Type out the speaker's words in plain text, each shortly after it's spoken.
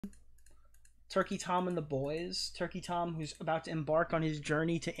Turkey Tom and the Boys, Turkey Tom, who's about to embark on his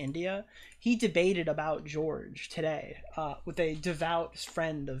journey to India, he debated about George today with a devout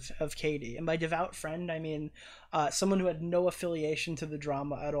friend of Katie. And by devout friend, I mean someone who had no affiliation to the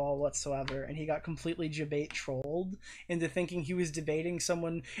drama at all whatsoever. And he got completely debate trolled into thinking he was debating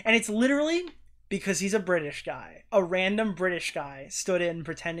someone. And it's literally because he's a British guy. A random British guy stood in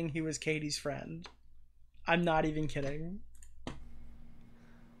pretending he was Katie's friend. I'm not even kidding.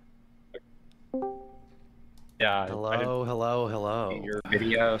 Yeah. Hello. Your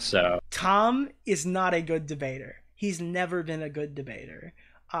video, so Tom is not a good debater. He's never been a good debater.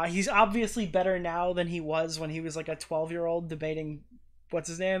 He's obviously better now than he was when he was like a 12-year-old debating what's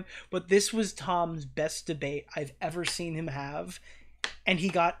his name. But this was Tom's best debate I've ever seen him have. And he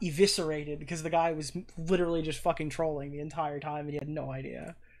got eviscerated because the guy was literally just fucking trolling the entire time and he had no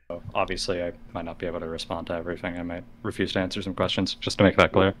idea. obviously I might not be able to respond to everything. I might refuse to answer some questions, just to make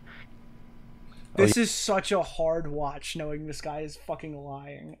that clear. This is such a hard watch, knowing this guy is fucking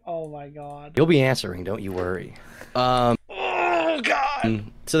lying. Oh my god. You'll be answering, don't you worry. Oh god!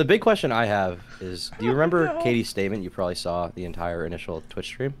 So the big question I have is, do you remember Katie's statement? You probably saw the entire initial Twitch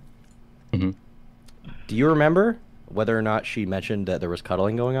stream. Mm-hmm. Do you remember whether or not she mentioned that there was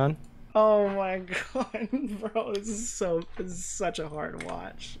cuddling going on? Oh my god, bro, this is such a hard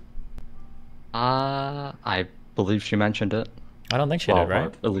watch. I believe she mentioned it. I don't think she did,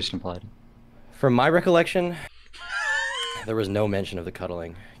 right? At least implied. From my recollection, there was no mention of the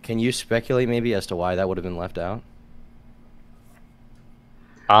cuddling. Can you speculate maybe as to why that would have been left out?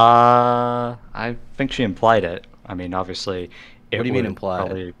 I think she implied it. I mean, obviously, it What do you mean would implied?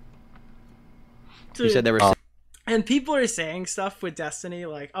 probably... You said there were... And people are saying stuff with Destiny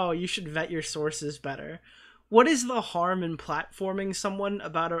like, oh, you should vet your sources better. What is the harm in platforming someone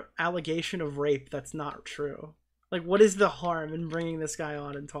about an allegation of rape that's not true? Like, what is the harm in bringing this guy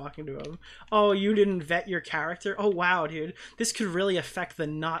on and talking to him? Oh, you didn't vet your character? Oh, wow, dude. This could really affect the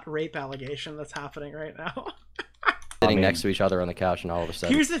not rape allegation that's happening right now. Sitting next to each other on the couch, and all of a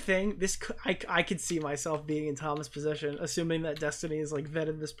sudden... Here's the thing. I could see myself being in Thomas' position, assuming that Destiny is, like,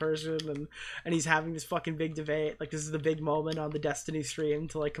 vetted this person, and he's having this fucking big debate. Like, this is the big moment on the Destiny stream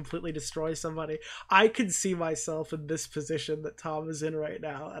to, like, completely destroy somebody. I could see myself in this position that Tom is in right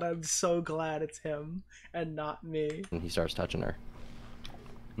now, and I'm so glad it's him and not me. And he starts touching her.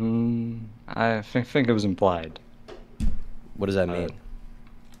 I think it was implied. What does that mean?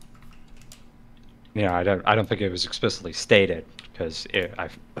 Yeah, I don't think it was explicitly stated, because it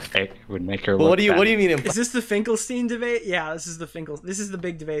would make her. Well, look what do you mean? Is this the Finkelstein debate? Yeah, this is the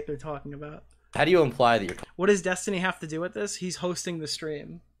big debate they're talking about. How do you imply that you're... What does Destiny have to do with this? He's hosting the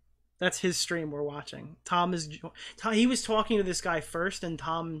stream. That's his stream we're watching. He was talking to this guy first, and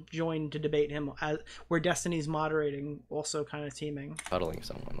Tom joined to debate him, where Destiny's moderating, also kind of teaming. Cuddling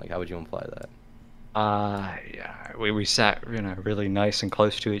someone, like, how would you imply that? Yeah, we sat, really nice and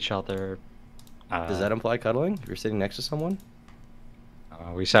close to each other. Does that imply cuddling if you're sitting next to someone?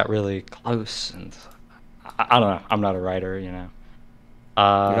 We sat really close, and I don't know. I'm not a writer, You're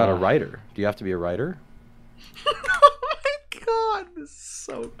not a writer. Do you have to be a writer? Oh my god, this is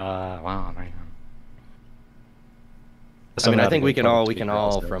so... Wow, I mean, I think we can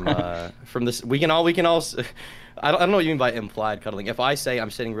all from this we can all I don't know what you mean by implied cuddling. If I say I'm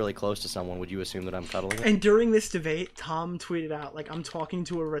sitting really close to someone, would you assume that I'm cuddling? And during this debate, Tom tweeted out, like, I'm talking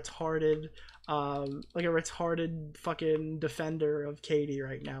to a retarded fucking defender of Katie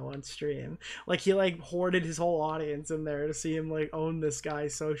right now on stream. Like, he, like, hoarded his whole audience in there to see him, like, own this guy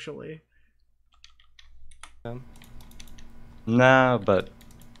socially. No, but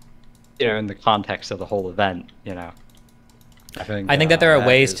in the context of the whole event, I think that there are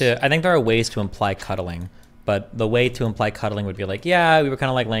ways to imply cuddling, but the way to imply cuddling would be like, yeah, we were kind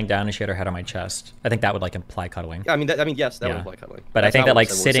of like laying down and she had her head on my chest. I think that would like imply cuddling. I mean, yes, that would imply cuddling. But I think that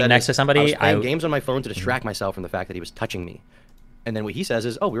like sitting next to somebody, I was playing games on my phone to distract myself from the fact that he was touching me. And then what he says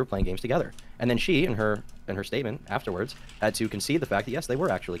is, oh, we were playing games together. And then she, in her statement afterwards, had to concede the fact that, yes, they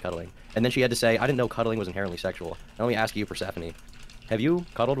were actually cuddling. And then she had to say, I didn't know cuddling was inherently sexual. Now let me ask you, Persephone, have you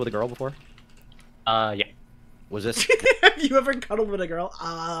cuddled with a girl before? Yeah. Was this... Have you ever cuddled with a girl?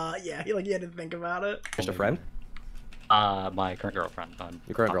 Yeah, you had to think about it. Just a friend? My current girlfriend.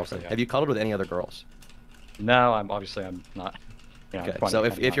 Your current girlfriend. Have you cuddled with any other girls? No, I'm not. Okay, so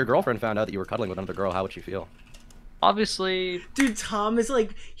if your girlfriend found out that you were cuddling with another girl, how would she feel? Obviously, dude, Tom is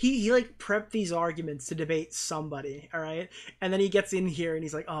like he like prepped these arguments to debate somebody, all right, and then he gets in here and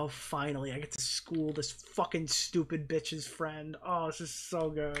he's like, oh, finally I get to school this fucking stupid bitch's friend. Oh, this is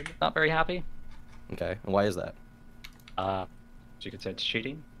so good. Not very happy. Okay, and why is that? So you could say it's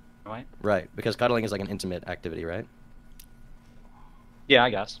cheating, right? Right, because cuddling is like an intimate activity, right? Yeah,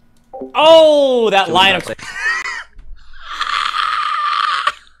 I guess. Oh, that So line he's of. not saying-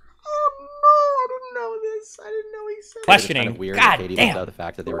 Oh no, I didn't know this. I didn't know he said it's Questioning. kind of weird God that Katie left damn. out the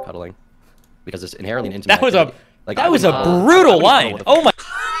fact that they were cuddling, because it's inherently an intimate. That was a activity. Like, I that was a wouldn't cuddle- I brutal wouldn't cuddle line. with a- Oh my.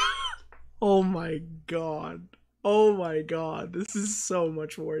 Oh my god. Oh my god. This is so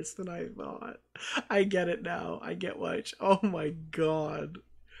much worse than I thought. I get it now. I get what. Oh my god.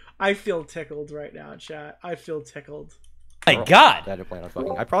 I feel tickled right now, chat. I feel tickled. My girl God. that I didn't plan on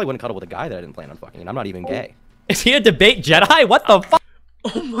fucking. I probably wouldn't cuddle with a guy that I didn't plan on fucking, and I'm not even gay. Is he a debate Jedi? What the fuck?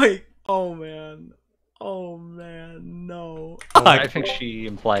 Oh my. Oh man. Oh man. No. I think she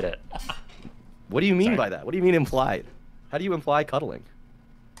implied it. What do you mean Sorry. by that? What do you mean implied? How do you imply cuddling?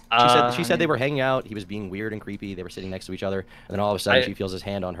 She said they were hanging out. He was being weird and creepy. They were sitting next to each other, and then all of a sudden she feels his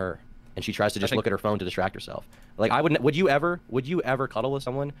hand on her, and she tries to just look at her phone to distract herself. Like, I wouldn't. Would you ever cuddle with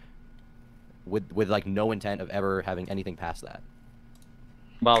someone with like no intent of ever having anything past that?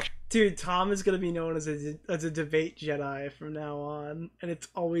 Well, Dude, Tom is gonna be known as a debate Jedi from now on, and it's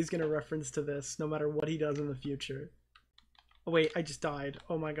always gonna reference to this, no matter what he does in the future. Oh wait, I just died.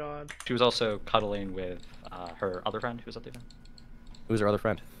 Oh my god. she was also cuddling with her other friend who was at the event. Who's her other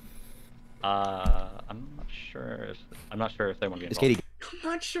friend? I'm not sure if they want to be Is involved. Katie I'm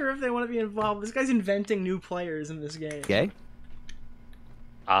not sure if they want to be involved. This guy's inventing new players in this game. gay?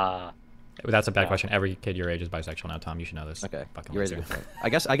 That's a bad question. Every kid your age is bisexual now, Tom. You should know this. Okay, Fucking you raise a loser. good point. I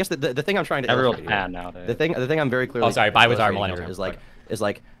guess the thing I'm trying to Everyone's illustrate here- pan nowadays. the thing I'm very clearly. Oh, sorry, bi was our illustrating millennial here term. is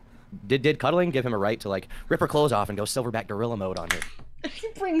like, did cuddling give him a right to like rip her clothes off and go silverback gorilla mode on her? He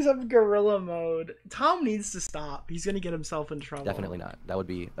brings up gorilla mode. Tom needs to stop. He's gonna get himself in trouble. Definitely not. That would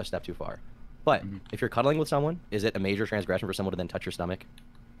be a step too far. But if you're cuddling with someone, is it a major transgression for someone to then touch your stomach?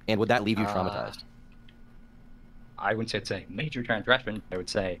 And would that leave you traumatized? I wouldn't say it's a major transgression. I would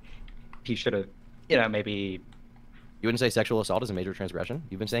say he should have, maybe. You wouldn't say sexual assault is a major transgression?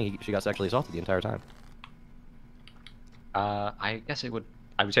 You've been saying she got sexually assaulted the entire time. I guess it would.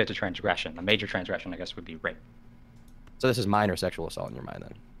 I would say it's a transgression. A major transgression, I guess, would be rape. So this is minor sexual assault in your mind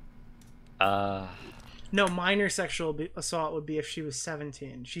then? No, minor sexual assault would be if she was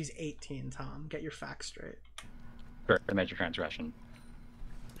 17. She's 18, Tom. Get your facts straight. Sure, a major transgression.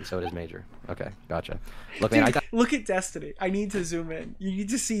 So it is major. Okay, gotcha. Look, Dude, man, look at Destiny. I need to zoom in. You need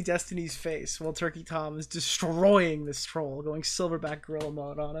to see Destiny's face while Turkey Tom is destroying this troll, going silverback gorilla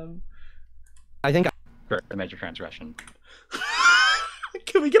mode on him. I think Sure, a major transgression.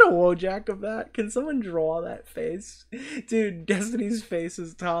 Can we get a Wojak of that? Can someone draw that face? Dude, Destiny's face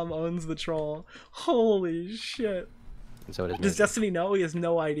is Tom owns the troll. Holy shit. so it is Does major. Destiny know? He has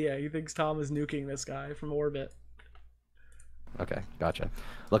no idea. He thinks Tom is nuking this guy from orbit. Okay, gotcha.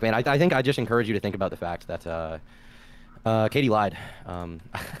 Look, man, I think I just encourage you to think about the fact that Katie lied.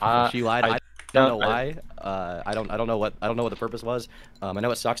 She lied. I don't know why. I don't know what the purpose was. I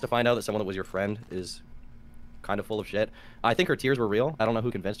know it sucks to find out that someone that was your friend is kind of full of shit. I think her tears were real. I don't know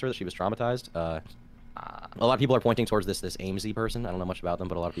who convinced her that she was traumatized. A lot of people are pointing towards this Amesy person. I don't know much about them,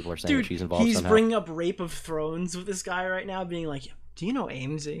 but a lot of people are saying Dude, that she's involved he's somehow. bringing up Rape of Thrones with this guy right now, being like, do you know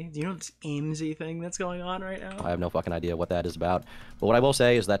Amesy? Do you know this Amesy thing that's going on right now? I have no fucking idea what that is about. But what I will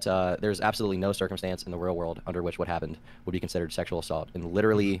say is that there's absolutely no circumstance in the real world under which what happened would be considered sexual assault. In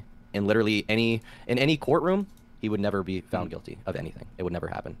literally any courtroom, he would never be found guilty of anything. It would never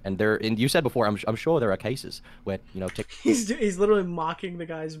happen. And you said before, I'm sure there are cases where He's literally mocking the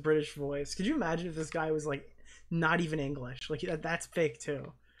guy's British voice. Could you imagine if this guy was like not even English? Like that's fake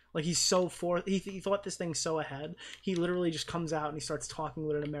too. Like he's so he thought this thing's so ahead. He literally just comes out and he starts talking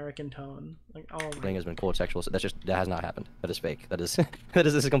with an American tone. Like, oh my. thing has been called sexual. That has not happened. That is fake. This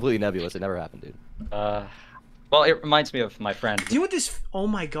is completely nebulous. It never happened, dude. Well, it reminds me of my friend. Do you know what this? Oh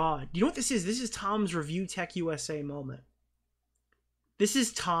my god! You know what this is? This is Tom's Review Tech USA moment. This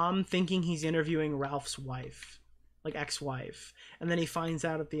is Tom thinking he's interviewing Ralph's wife, like ex-wife, and then he finds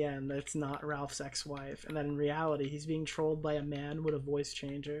out at the end that it's not Ralph's ex-wife, and then in reality he's being trolled by a man with a voice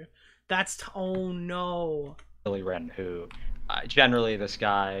changer. Oh no! Billy Wren, who generally this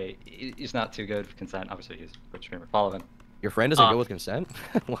guy is not too good with consent. Obviously, he's a Twitch streamer. Follow him. Your friend doesn't go with consent?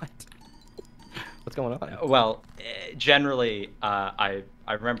 What? What's going on? Well, generally, I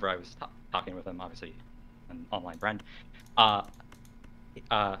remember I was talking with him, obviously, an online friend. Sorry,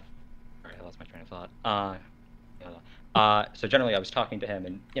 I lost my train of thought. So generally, I was talking to him,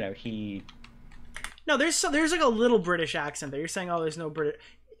 and he. No, there's like a little British accent there. You're saying, oh, there's no British.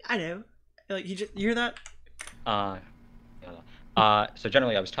 I know. Like you hear that? So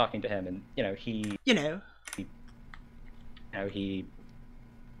generally, I was talking to him, and he. He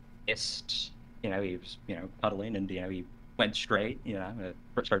kissed. He was cuddling, and he went straight.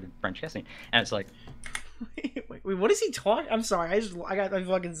 Started French kissing, and it's like. Wait. Wait, what is he talking? I'm sorry, I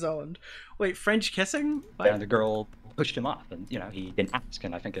fucking zoned. Wait, French kissing? What? And the girl pushed him off, and he didn't ask.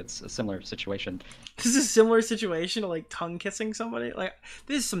 And I think it's a similar situation. This is a similar situation to like tongue kissing somebody. Like,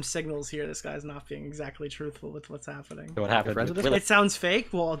 there's some signals here. This guy's not being exactly truthful with what's happening. So what happened? It sounds fake.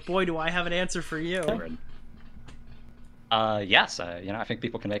 Well, boy, do I have an answer for you. Yes. I think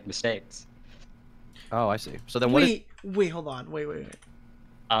people can make mistakes. Oh, I see. So then wait, hold on. Wait.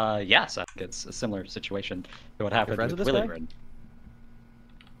 Yes. I think it's a similar situation to what happened friends with with this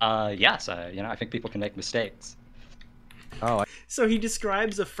Willie. Yes. I think people can make mistakes. Oh, So he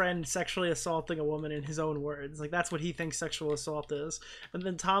describes a friend sexually assaulting a woman in his own words. Like, that's what he thinks sexual assault is. And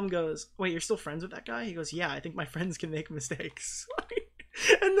then Tom goes, wait, you're still friends with that guy? He goes, yeah, I think my friends can make mistakes.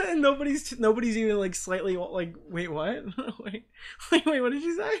 And then nobody's even like slightly like, wait, what? wait, what did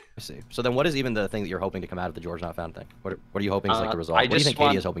you say? I see. So then what is even the thing that you're hoping to come out of the George Not Found thing? What are you hoping is like the result? What do you think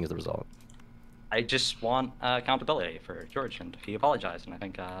Katie is hoping is the result? I just want accountability for George, and he apologized, and I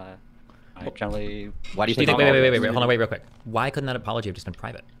think I generally... Why do you think... Wait, hold on, wait real quick. Why couldn't that apology have just been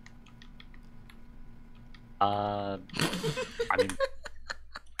private? I mean,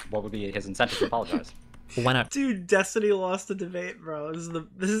 what would be his incentive to apologize? Well, why not? Dude, Destiny lost the debate, bro.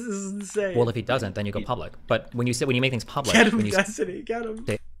 This is insane. Well, if he doesn't, then you go public. But when you make things public, get him, when you Destiny, get him.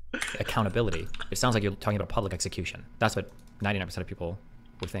 say accountability, it sounds like you're talking about public execution. That's what 99% of people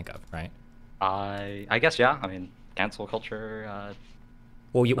would think of, right? I guess, yeah. I mean, cancel culture.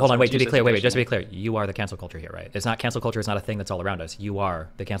 Well, hold on, wait. To be clear, wait. Just to be clear, you are the cancel culture here, right? It's not cancel culture. It's not a thing that's all around us. You are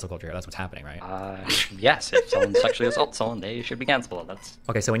the cancel culture. That's what's happening, right? Yes. If someone sexually assaults someone, they should be canceled. That's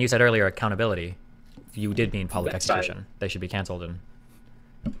okay. So when you said earlier accountability, you did mean public execution. They should be canceled. And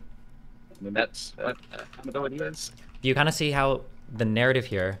that's what accountability is. do you kind of see how the narrative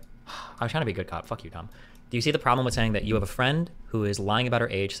here? I was trying to be a good cop. Fuck you, Tom. Do you see the problem with saying that you have a friend who is lying about her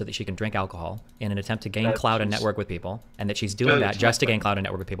age so that she can drink alcohol in an attempt to gain clout and network with people, and that she's doing that just to gain clout and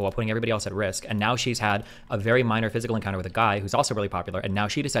network with people while putting everybody else at risk, and now she's had a very minor physical encounter with a guy who's also really popular, and now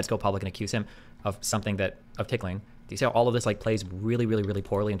she decides to go public and accuse him of something of tickling. Do you see how all of this like plays really, really, really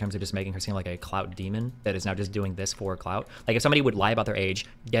poorly in terms of just making her seem like a clout demon that is now just doing this for clout? Like if somebody would lie about their age,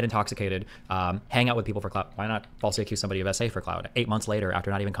 get intoxicated, hang out with people for clout, why not falsely accuse somebody of SA for clout 8 months later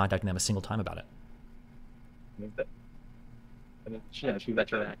after not even contacting them a single time about it?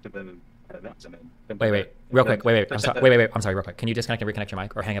 Wait, real quick. Wait. I'm sorry. I'm sorry, real quick. Can you disconnect and reconnect your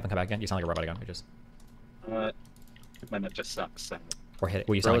mic, or hang up and come back again? You sound like a robot again. You just. My net just sucks. Or hit it.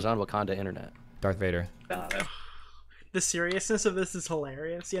 Well, you Bro sound is like on Wakanda internet. Darth Vader. The seriousness of this is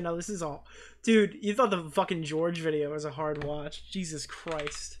hilarious. Yeah, no, this is all... Dude, you thought the fucking George video was a hard watch. Jesus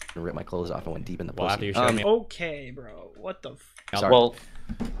Christ. I ripped my clothes off and went deep in the Well, after pussy. you showed me. Okay, bro. What the... Sorry.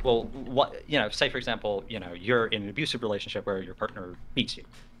 Well, what say for example, you're in an abusive relationship where your partner beats you.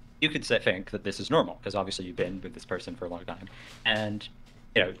 You could think that this is normal because obviously you've been with this person for a long time, and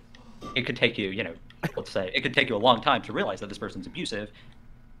it could take you, let's say it could take you a long time to realize that this person's abusive.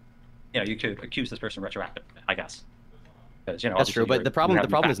 You could accuse this person retroactively, I guess. That's true, but the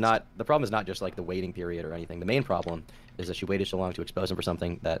problem is not just like the waiting period or anything. The main problem is that she waited so long to expose him for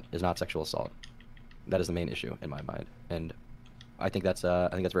something that is not sexual assault. That is the main issue in my mind, and I think that's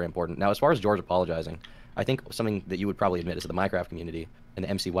very important. Now, as far as George apologizing, I think something that you would probably admit is that the Minecraft community and the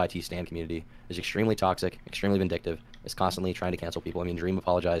MCYT stan community is extremely toxic, extremely vindictive. It's constantly trying to cancel people. I mean, Dream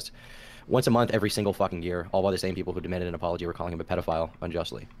apologized once a month every single fucking year, all by the same people who demanded an apology were calling him a pedophile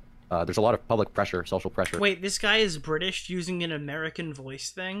unjustly. There's a lot of public pressure, social pressure. Wait, this guy is British using an American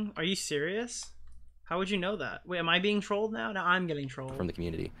voice thing? Are you serious? How would you know that? Wait, am I being trolled now? No, I'm getting trolled. From the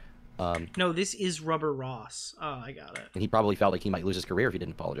community. No, this is Rubber Ross. Oh, I got it. And he probably felt like he might lose his career if he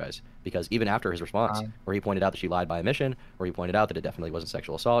didn't apologize. Because even after his response, where he pointed out that she lied by omission, where he pointed out that it definitely wasn't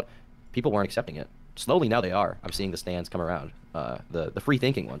sexual assault, people weren't accepting it. Slowly now they are. I'm seeing the stands come around. The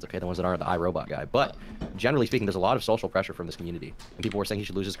free-thinking ones, okay, the ones that aren't the iRobot guy. But generally speaking, there's a lot of social pressure from this community. And people were saying he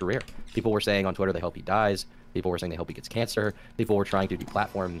should lose his career. People were saying on Twitter they hope he dies. People were saying they hope he gets cancer. People were trying to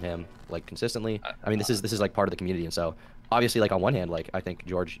deplatform him, like, consistently. I mean, this is like part of the community. And so, obviously, like, on one hand, like, I think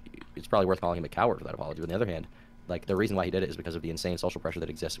George, it's probably worth calling him a coward for that apology. But on the other hand, like, the reason why he did it is because of the insane social pressure that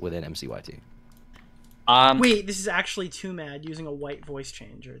exists within MCYT. Wait, this is actually Too Mad using a white voice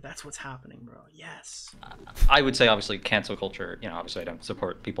changer. That's what's happening, bro. Yes. I would say, obviously, cancel culture, obviously I don't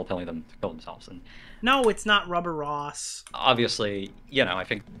support people telling them to kill themselves. And no, it's not Rubber Ross. Obviously, I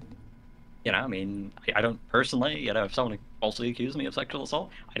think, I mean, I don't personally, if someone falsely accused me of sexual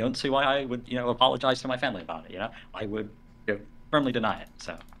assault, I don't see why I would, apologize to my family about it, I would firmly deny it.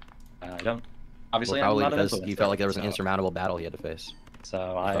 So, I don't, obviously, well, probably I'm not because he felt like there was an insurmountable battle he had to face. So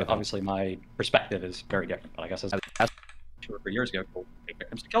obviously my perspective is very different. But I guess as 2 or 3 years ago, people picked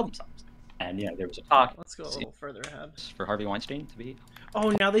victims to kill themselves, And there was a talk. Let's go a little further ahead. For Harvey Weinstein to be. Oh,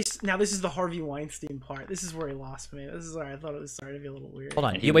 now this is the Harvey Weinstein part. This is where he lost me. This is where I thought it was starting to be a little weird. Hold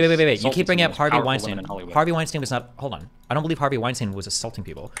on. And he Wait. was You assaulting keep bringing some up of the most Harvey powerful Weinstein. women in Hollywood. Harvey Weinstein was not. Hold on. I don't believe Harvey Weinstein was assaulting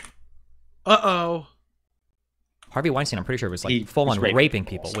people. Uh-oh. Harvey Weinstein, I'm pretty sure, was like He full was on raping raping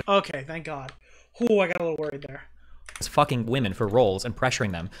people. With Okay, thank God. Ooh, I got a little worried there. fucking women for roles and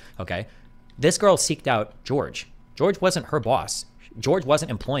pressuring them. Okay. This girl seeked out George. George wasn't her boss. George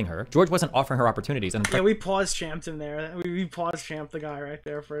wasn't employing her. George wasn't offering her opportunities. And Yeah, we pause champed him there. We pause champed the guy right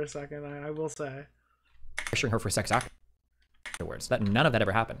there for a second, I will say. pressuring her for sex afterwards. That none of that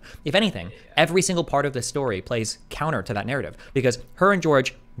ever happened. If anything, every single part of this story plays counter to that narrative because her and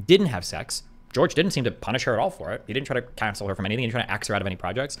George didn't have sex. George didn't seem to punish her at all for it. He didn't try to cancel her from anything. He didn't try to axe her out of any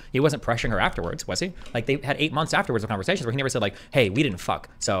projects. He wasn't pressuring her afterwards, was he? Like, they had 8 months afterwards of conversations where he never said, like, hey, we didn't fuck,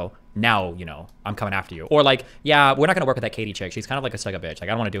 so now, I'm coming after you. Or like, yeah, we're not going to work with that Katie chick. She's kind of like a suck a bitch. Like, I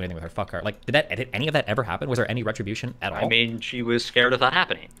don't want to do anything with her. Fuck her. Like, did any of that ever happen? Was there any retribution at all? I mean, she was scared of that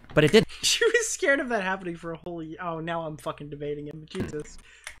happening. But it didn't. She was scared of that happening for a whole year. Oh, now I'm fucking debating him. Jesus.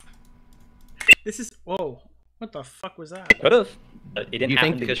 This is... Whoa. What the fuck was that? Could have. It didn't Do you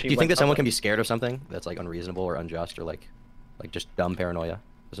happen think? because she Do you think went that someone public. can be scared of something that's like unreasonable or unjust or like just dumb paranoia?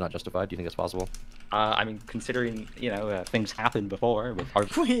 It's not justified. Do you think that's possible? I mean, considering, things happened before with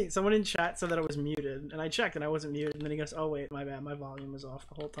Harvey. Wait, someone in chat said that I was muted, and I checked and I wasn't muted, and then he goes, oh wait, my bad, my volume was off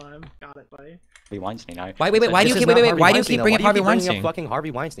the whole time. Got it, buddy. Weinstein. Why do you keep bringing up Harvey Weinstein? Fucking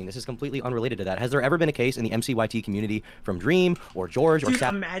Harvey Weinstein. This is completely unrelated to that. Has there ever been a case in the MCYT community from Dream or George or Dude,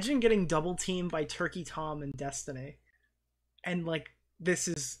 Sap? imagine getting double teamed by Turkey Tom and Destiny. And like, this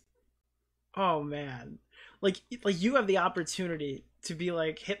is... Oh man. Like you have the opportunity to be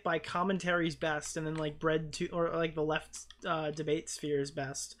like hit by commentary's best and then like bread to, or like the left debate sphere's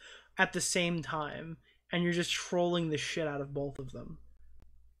best at the same time, and you're just trolling the shit out of both of them.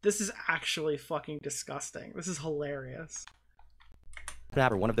 This is actually fucking disgusting. This is hilarious.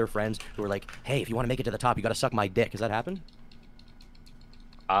 Or one of their friends who were like, hey, if you want to make it to the top, you got to suck my dick. Has that happened?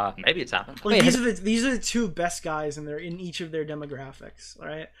 Maybe it's happened. Like, these are the two best guys in each of their demographics,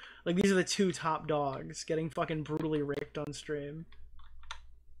 right? Like, these are the two top dogs getting fucking brutally raped on stream.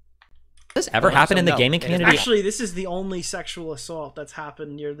 Does this ever happen in the gaming community? Actually, this is the only sexual assault that's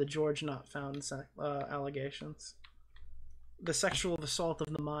happened near the George Not Found allegations. The sexual assault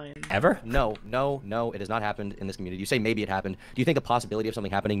of the mind. Ever? No, it has not happened in this community. You say maybe it happened. Do you think a possibility of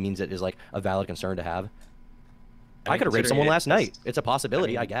something happening means it is like a valid concern to have? I could have raped someone last night. It's a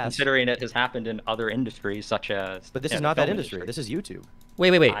possibility, I guess. Considering it has happened in other industries such as... But this is not that industry. This is YouTube.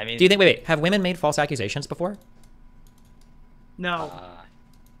 Wait. I mean, Do you think... Wait. Have women made false accusations before? No.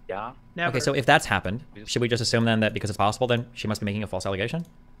 Yeah. Never. Okay, so if that's happened, should we just assume then that because it's possible, then she must be making a false allegation?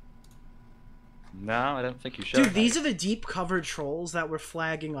 No, I don't think you should. Dude, these are the deep cover trolls that were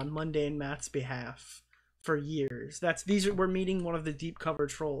flagging on Monday and Matt's behalf for years. We're meeting one of the deep cover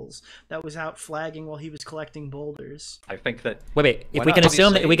trolls that was out flagging while he was collecting boulders. I think that... Wait. If we can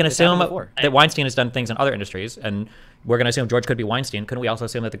assume that Weinstein has done things in other industries, and we're going to assume George could be Weinstein, couldn't we also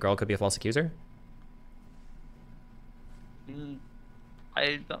assume that the girl could be a false accuser?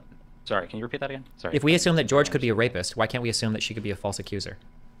 I don't... Sorry, can you repeat that again? Sorry. If we assume that George could be a rapist, why can't we assume that she could be a false accuser?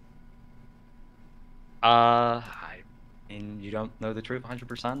 I mean, you don't know the truth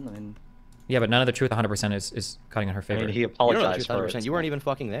 100%. I mean... Yeah, but none of the truth 100% is cutting in her favor. I mean, he You apologized don't know the for truth 100%. it. You weren't even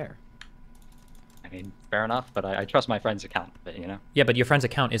fucking there. I mean, fair enough, but I trust my friend's account, but, Yeah, but your friend's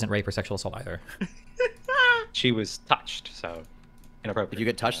account isn't rape or sexual assault either. She was touched, so... Inappropriate. If you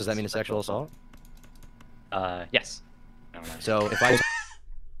get touched, does that mean a sexual assault? Yes. No. So if I...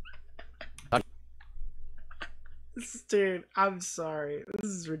 Dude, I'm sorry.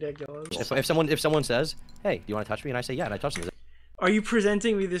 This is ridiculous. If someone says, "Hey, do you want to touch me?" and I say, "Yeah," and I touch them, Are you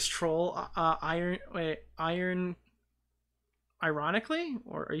presenting me this troll, Iron, ironically?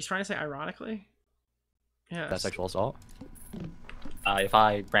 Or are you trying to say ironically? Yeah. that's sexual assault? If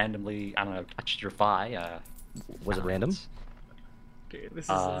I randomly, I don't know, touched your thigh, Was it random? Dude, this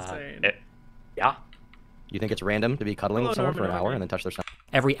is insane. Yeah. You think it's random to be cuddling with someone for an hour and then touch their stomach?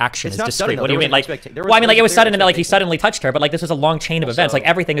 Every action It's is not discreet. sudden, What do you though. mean? Like, There well, I mean, like it was sudden, and like he expectation. suddenly touched her, but like this was a long chain of events. Like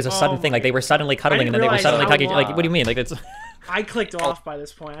everything is a sudden thing. Like they were suddenly cuddling, and then they were realize suddenly how tugging. Like, long- what do you mean? Like it's. I clicked off by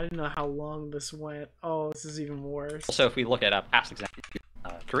this point. I didn't know how long this went. Oh, this is even worse. Also, if we look at past examples,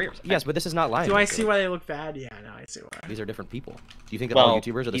 careers. Yes, but this is not lying. Do I see why they look bad? Yeah, no, I see why. These are different people. Do you think that Well, all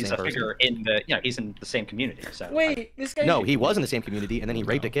YouTubers are the he's same a person? figure in the, he's in the same community, so... Wait, this guy. No, he was in the same community, and then he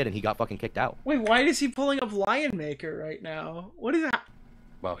raped a kid, and he got fucking kicked out. Wait, why is he pulling up Lion Maker right now? What is that?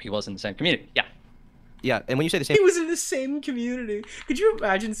 Well, he was in the same community, yeah. Yeah, and when you say the same, He was in the same community. Could you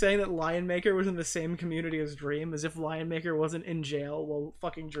imagine saying that Lion Maker was in the same community as Dream, as if Lion Maker wasn't in jail while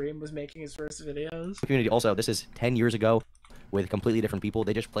fucking Dream was making his first videos? community, also, this is 10 years ago with completely different people.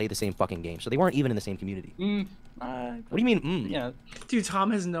 They just played the same fucking game, so they weren't even in the same community. What do you mean? Yeah. Dude, Tom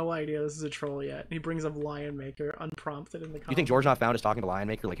has no idea this is a troll yet. He brings up Lion Maker unprompted in the comments. You think George Not Found is talking to Lion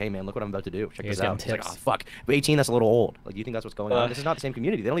Maker like, hey man, look what I'm about to do. Check He's this out. getting He's like, tips. oh fuck, but 18, that's a little old. Like, do you think that's what's going on? This is not the same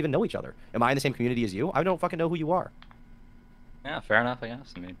community. They don't even know each other. Am I in the same community as you? I don't fucking know who you are. Yeah, fair enough, I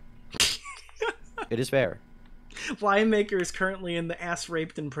guess. I mean, It is fair. Lion Maker is currently in the ass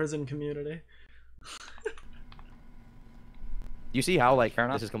raped in prison community. You see how like Fair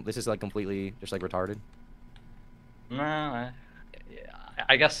enough. this is like completely just like retarded. no,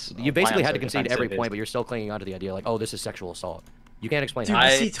 I guess You basically my had to answer concede every defensive point, is- but you're still clinging onto the idea like, oh, this is sexual assault. You can't explain Dude, how. I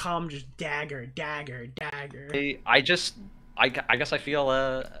I- see Tom just dagger. I guess I feel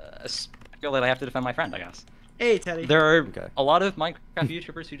feel that I have to defend my friend. I guess Hey, Teddy. there are Okay. a lot of Minecraft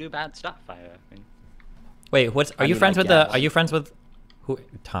YouTubers who do bad stuff. I mean, Wait, I are you mean, friends I with the? guess. Are you friends with? Who?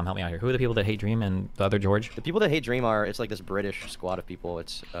 Tom, help me out here. Who are the people that hate Dream and the other George? The people that hate Dream are, it's like this British squad of people.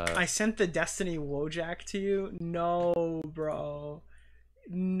 It's I sent the Destiny Wojak to you. No, bro.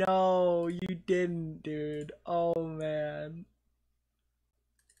 No, you didn't, dude. Oh, man.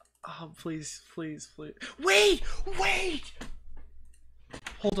 Oh, please. Wait!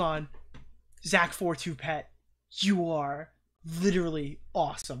 Hold on. Zach42 Pet. You are literally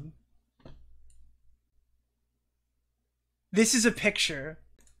awesome. This is a picture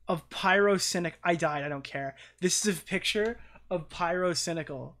of Pyrocynic. I died, I don't care. This is a picture of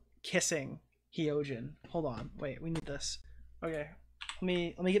Pyrocynical kissing Hyojin. Hold on. Wait, we need this. Okay. Let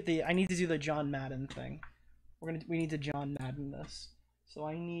me get the I need to do the John Madden thing. We need to John Madden this. So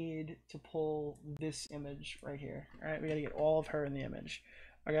I need to pull this image right here. Alright, we gotta get all of her in the image.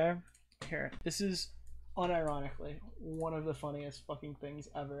 Okay? Here. This is unironically one of the funniest fucking things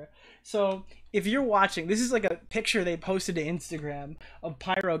ever. So if you're watching, this is like a picture they posted to Instagram of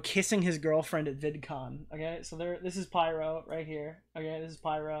Pyro kissing his girlfriend at VidCon. Okay, so this is Pyro right here. Okay, this is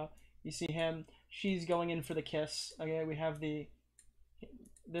Pyro. You see him. She's going in for the kiss. Okay, we have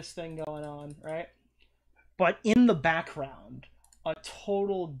this thing going on, right? But in the background, a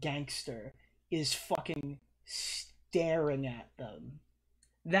total gangster is fucking staring at them.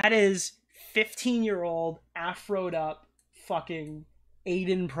 That is 15-year-old afroed up fucking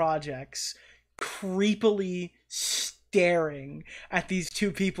Aiden Projects creepily staring at these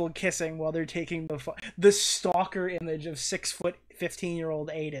two people kissing while they're taking the stalker image of 6 foot 15-year-old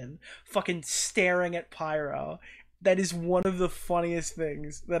Aiden fucking staring at Pyro. That is one of the funniest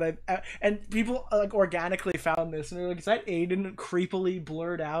things that I've and people like organically found this and they're like, is that Aiden creepily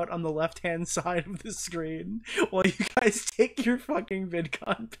blurred out on the left hand side of the screen while you guys take your fucking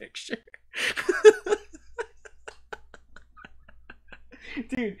VidCon picture?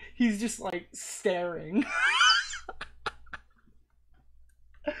 Dude, he's just like staring.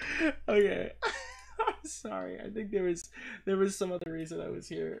 Okay. I'm sorry. I think there was some other reason I was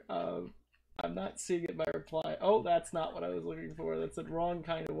here. I'm not seeing it by reply. Oh, that's not what I was looking for. That's the wrong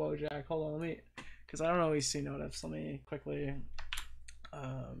kind of Wojak. Hold on, because I don't always see notifs. Let me quickly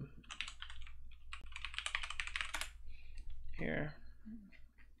here.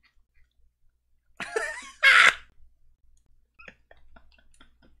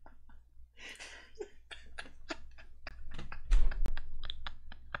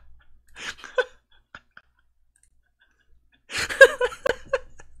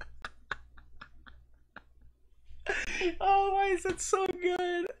 Oh, why is it so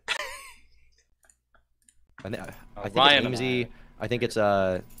good? I think Ryan it's and Amesy. I think it's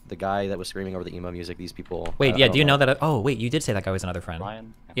the guy that was screaming over the emo music. These people. Wait, I yeah. don't Do you know that? Oh, wait. You did say that guy was another friend.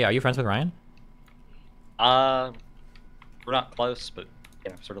 Ryan. Yeah. Are you friends with Ryan? We're not close, but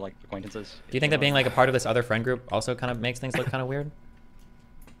you know, sort of like acquaintances. Do you think that being like a part of this other friend group also kind of makes things look kind of weird?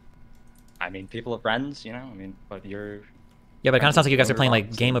 I mean, people are friends, you know. I mean, but you're. Yeah, but it kind of sounds like you guys are We're playing like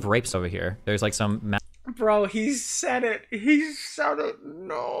not, Game so- of Rapes over here. There's like some Bro, he said it. He said it.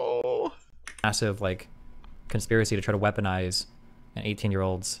 No. massive like conspiracy to try to weaponize an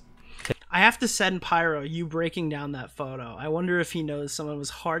 18-year-old's. I have to send Pyro you breaking down that photo. I wonder if he knows someone was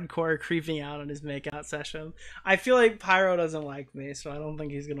hardcore creeping out on his makeout session. I feel like Pyro doesn't like me, so I don't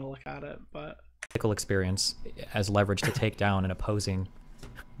think he's gonna look at it. But Political experience as leverage to take down an opposing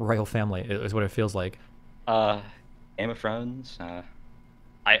royal family is what it feels like. Game of Thrones.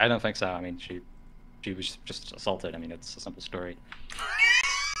 I don't think so. I mean, she was just assaulted. I mean, it's a simple story.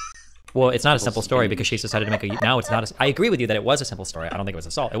 Well, it's not a simple story because she's decided to make a. Now it's not. I agree with you that it was a simple story. I don't think it was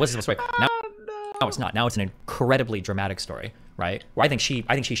assault. It was a simple story. Now it's not. Now it's an incredibly dramatic story right? Well, I think she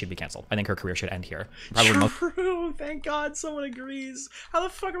should be canceled. I think her career should end here. Probably True. Thank God someone agrees. How the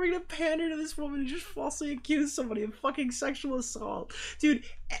fuck are we gonna pander to this woman who just falsely accused somebody of fucking sexual assault? Dude,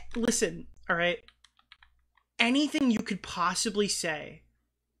 listen, all right? Anything you could possibly say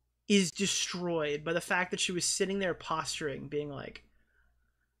is destroyed by the fact that she was sitting there posturing, being like,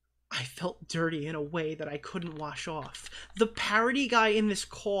 I felt dirty in a way that I couldn't wash off. The parody guy in this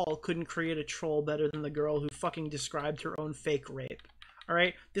call couldn't create a troll better than the girl who fucking described her own fake rape. All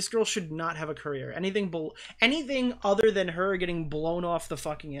right? This girl should not have a career. Anything other than her getting blown off the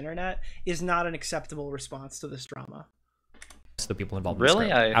fucking internet is not an acceptable response to this drama. the people involved in Really?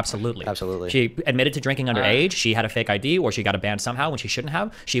 the script. Absolutely. Absolutely. She admitted to drinking underage. She had a fake ID, or she got a ban somehow when she shouldn't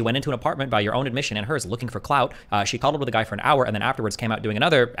have. She went into an apartment by your own admission and hers looking for clout. She cuddled with a guy for an hour and then afterwards came out doing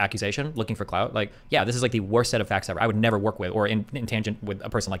another accusation looking for clout. Like, yeah, this is like the worst set of facts ever. I would never work with or in tangent with a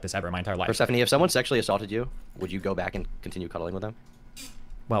person like this ever in my entire life. Persephone, if someone sexually assaulted you, would you go back and continue cuddling with them?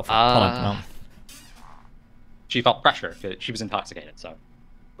 Well, hold on. Well, she felt pressure because she was intoxicated. So.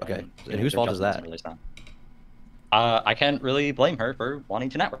 Okay. And whose fault is that? Really I can't really blame her for wanting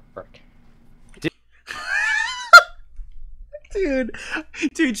to network.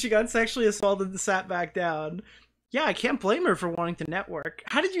 Dude, she got sexually assaulted and sat back down. Yeah, I can't blame her for wanting to network.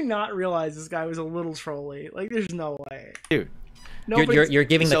 How did you not realize this guy was a little trolly? Like, there's no way. Dude. You're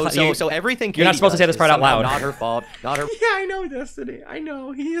giving the so everything you're not supposed to say this part out loud. Not her fault. Not her. Yeah, I know, Destiny. I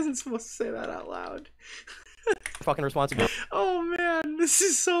know. He isn't supposed to say that out loud. Fucking responsibility. Oh man, this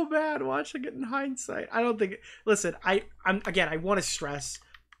is so bad watching it in hindsight. I don't think. Listen, I'm again. I want to stress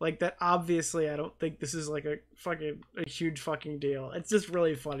like that. Obviously, I don't think this is like a huge fucking deal. It's just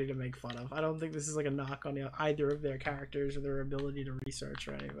really funny to make fun of. I don't think this is like a knock on either of their characters or their ability to research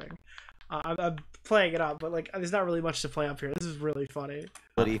or anything. I'm playing it up, but like, there's not really much to play up here. This is really funny.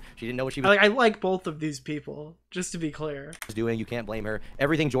 She didn't know what she was. I like both of these people, just to be clear. Doing. You can't blame her.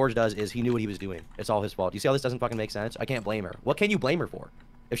 Everything George does is he knew what he was doing. It's all his fault. You see how this doesn't fucking make sense? I can't blame her. What can you blame her for?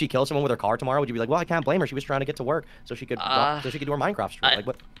 If she killed someone with her car tomorrow, would you be like, well, I can't blame her. She was trying to get to work so she could do her Minecraft stream. Like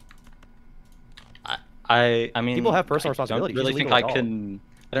what? I mean, people have personal responsibility. I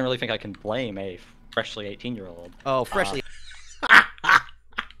don't really think I can blame a freshly 18-year-old. Oh, freshly.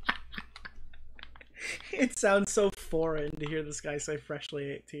 It sounds so foreign to hear this guy say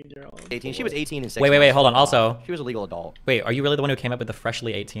freshly 18-year-old. 18. She was 18 and 6. Wait, hold on. Also, she was a legal adult. Wait, are you really the one who came up with the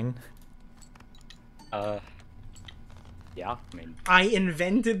freshly 18? Yeah. I mean, I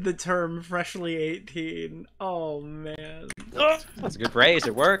invented the term freshly 18. Oh man. That's a good phrase.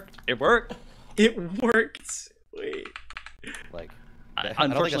 It worked. It worked. It worked. Wait. Like,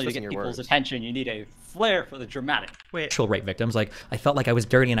 unfortunately, to get people's attention, you need a flair for the dramatic. Wait. Actual rape victims, like, I felt like I was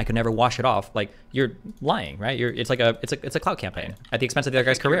dirty and I could never wash it off. Like, you're lying, right? It's a clout campaign at the expense of the other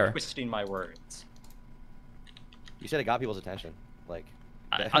guy's career. You're twisting my words. You said it got people's attention. Like,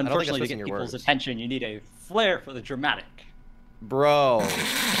 unfortunately, to get people's attention, you need a flair for the dramatic. Bro.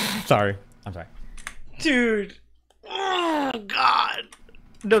 Sorry. I'm sorry. Dude. Oh God.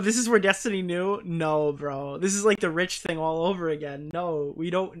 No, this is where Destiny knew? No, bro. This is like the rich thing all over again. No, we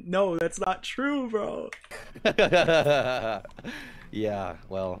don't. No, that's not true, bro. Yeah,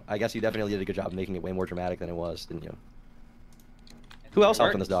 well, I guess you definitely did a good job of making it way more dramatic than it was, didn't you? Who else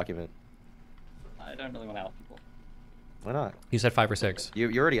helped in this document? I don't really want to out people. Why not? You said 5 or 6.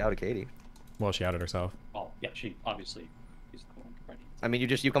 You're already out of Katie. Well, she outed herself. Well, yeah, she obviously is the one ready. I mean,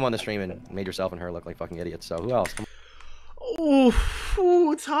 you come on the stream and made yourself and her look like fucking idiots, so who else?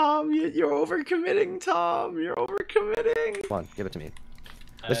 Oh, Tom, you're overcommitting, Tom. You're overcommitting. Come on, give it to me.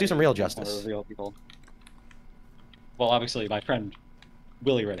 Let's do some real justice. Real people. Well, obviously, my friend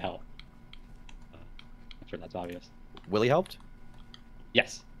Willie would help. I'm sure that's obvious. Willie helped?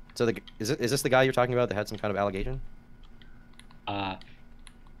 Yes. So is this the guy you're talking about that had some kind of allegation?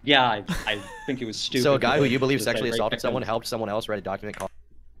 Yeah, I think it was stupid. So a guy who you believe sexually assaulted someone helped someone else write a document called...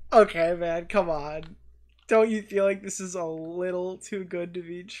 Okay, man, come on. Don't you feel like this is a little too good to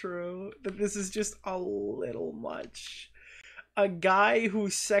be true? That this is just a little much? A guy who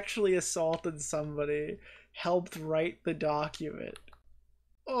sexually assaulted somebody helped write the document.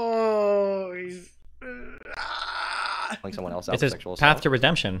 Oh, he's... like someone else out it's his sexual path assault. to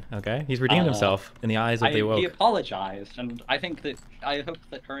redemption, okay? He's redeemed himself in the eyes of the awoke. He apologized, and I hope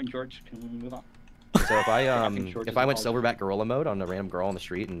that her and George can move on. So if I went silverback gorilla mode on a random girl on the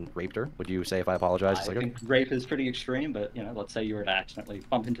street and raped her, would you say if I apologized? I think rape is pretty extreme, but you know, let's say you were to accidentally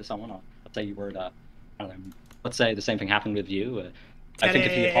bump into someone, or let's say you were to, I don't know, let's say the same thing happened with you. I think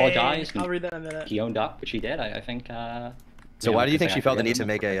if he apologized, I'll read that in a minute. He owned up, which he did. I think. So why do you think she felt the need to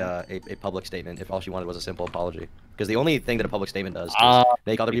make a public statement if all she wanted was a simple apology? Because the only thing that a public statement does is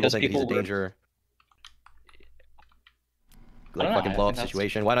make other people think that he's a danger. I don't know, fucking I blow up think that's-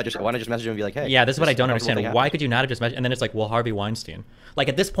 situation? Why not just message him and be like, hey? Yeah, this is what I don't uncomfortable understand. thing Why happened. could you not have just mentioned? And then it's like, well, Harvey Weinstein. Like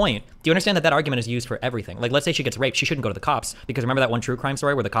at this point, do you understand that that argument is used for everything? Like, let's say she gets raped, she shouldn't go to the cops because remember that one true crime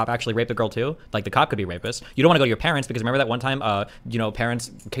story where the cop actually raped a girl too? Like the cop could be a rapist. You don't want to go to your parents because remember that one time, you know,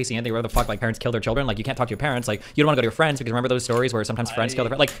 parents, Casey Anthony, whatever the fuck, like parents kill their children. Like you can't talk to your parents. Like you don't want to go to your friends because remember those stories where sometimes friends kill their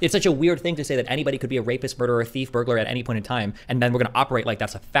friends. Like it's such a weird thing to say that anybody could be a rapist, murderer, thief, burglar at any point in time, and then we're gonna operate like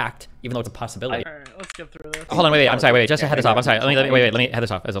that's a fact, even though it's a possibility. All right, let's get through this. Hold on, wait, I'm sorry, wait, just to head this off. I'm sorry. Let me head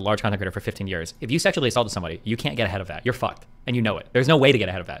this off. As a large content creator for 15 years, if you sexually assaulted somebody, you can't get ahead of that. You're fucked, and you know it. There's no way to get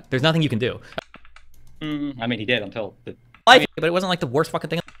ahead of that. There's nothing you can do. I mean, he did until the. But it wasn't like the worst fucking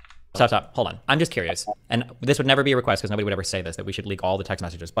thing. Stop. Hold on. I'm just curious, and this would never be a request because nobody would ever say this that we should leak all the text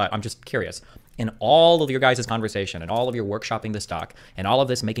messages. But I'm just curious. In all of your guys' conversation, and all of your workshopping this doc, and all of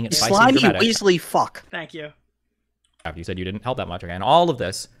this making it spicy and Slimy dramatic. Weasley fuck. Thank you. You said you didn't help that much, okay? And all of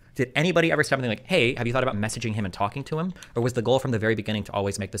this, did anybody ever say something like, hey, have you thought about messaging him and talking to him? Or was the goal from the very beginning to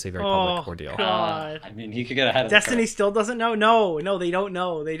always make this a very public ordeal? God. I mean, he could get ahead of Destiny the still doesn't know? No, they don't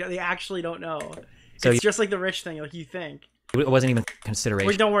know. They actually don't know. So It's just like the rich thing, like you think. It wasn't even consideration.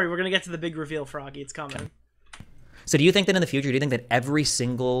 Wait, don't worry, we're gonna get to the big reveal, Froggy. It's coming. So do you think that in the future, do you think that every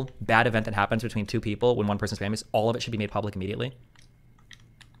single bad event that happens between two people when one person's famous, all of it should be made public immediately?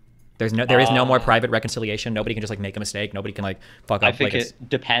 There is no more private reconciliation. Nobody can just like make a mistake. Nobody can like fuck up. I think like it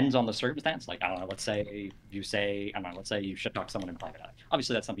depends on the circumstance. Like, I don't know, let's say you shit talk someone in private.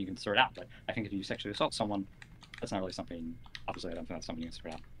 Obviously, that's something you can sort out. But I think if you sexually assault someone, that's not really something. Obviously, I don't think that's something you can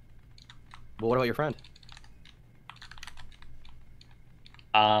sort out. But what about your friend?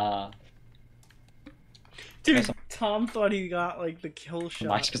 Dude, Tom thought he got like the kill Am I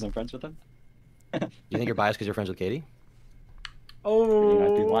shot. because I'm friends with him? You think you're biased because you're friends with Katie?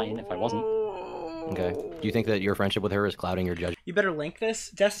 Oh. I'd be lying if I wasn't. Okay. Do you think that your friendship with her is clouding your You better link this.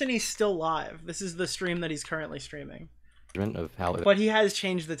 Destiny's still live. This is the stream that he's currently streaming. judgment of how But he has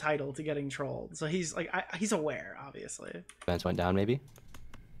changed the title to getting trolled, so he's like, he's aware, obviously. events went down, maybe?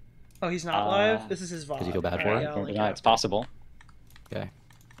 Oh, he's not live. This is his VOD. Does he feel bad for Alright, it? yeah, I'll link Yeah, it. it's possible. Okay.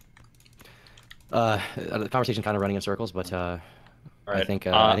 The conversation kind of running in circles, but I think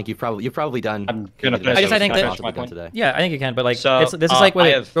you've probably done. I'm gonna the finish. best I just- I think you've that- possibly my done point. today. yeah, I think you can. But like, So, this is like, I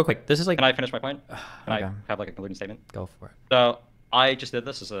have- real quick. This is like, Can I finish my point? Can Okay. I have like a concluding statement? go for it. So I just did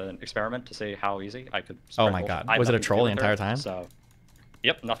this as an experiment to see how easy I could. Oh spread my bullshit. God. I had Was it a nothing to troll do the with her, entire time? So,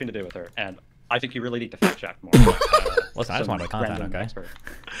 yep, nothing to do with her, and I think you really need to fact check more. Listen, I just some want my content, random okay? expert.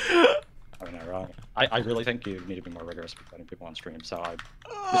 I don't know, right? I really think you need to be more rigorous with letting people on stream. So I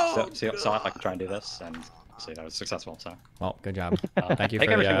saw if I could try and do this and see that was successful. So Well, good job. Thank you I think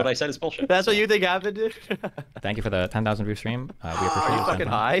for everything what the, I said is bullshit. That's what you think happened, dude? thank you for the 10,000 view stream. We appreciate Are you you. fucking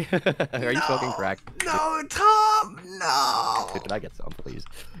high? Are you smoking crack? No, Tom, no. Can I get some, please?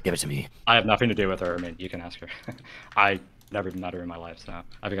 Give it to me. I have nothing to do with her. I mean, you can ask her. I never even met her in my life, so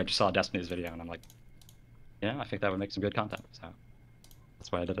I think I just saw Destiny's video and I'm like, yeah, I think that would make some good content. So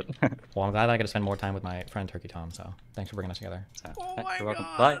that's why I did it. Well, I'm glad that I got to spend more time with my friend Turkey Tom. So thanks for bringing us together. So, Oh hey, my you're welcome.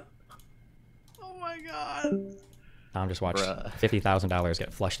 God. Bye. Oh my God. Tom just watched Bruh. $50,000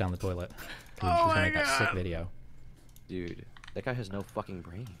 get flushed down the toilet. He's gonna make that sick God. video. Dude, that guy has no fucking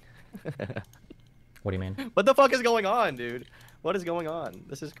brain. What do you mean? What the fuck is going on, dude? What is going on?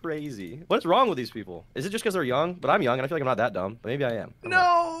 This is crazy. What's wrong with these people? Is it just because they're young? But I'm young and I feel like I'm not that dumb. But maybe I am. I don't know.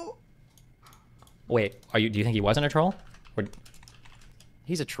 No. Wait, do you think he wasn't a troll? Or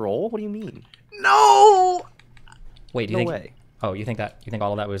He's a troll? What do you mean? No. wait, do you No think? way. Oh, you think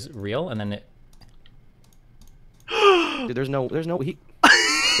all of that was real, and then it? Dude, there's no he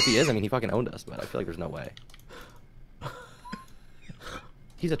if he is, I mean he fucking owned us, but I feel like there's no way.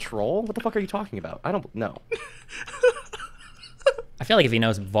 He's a troll? What the fuck are you talking about? I don't know. I feel like if he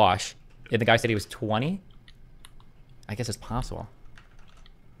knows Vosh, if the guy said he was 20, I guess it's possible.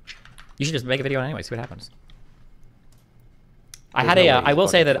 You should just make a video anyway, see what happens. I will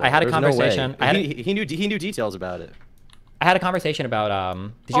say that I had a conversation. He knew details about it. I had a conversation about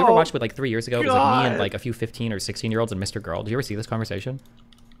did you ever Oh, watch with like 3 years ago? It was like me and God. like a few 15 or 16-year-olds and Mr. Girl. Did you ever see this conversation?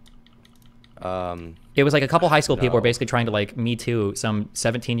 Um, It was like a couple high school people were No. basically trying to like Me Too some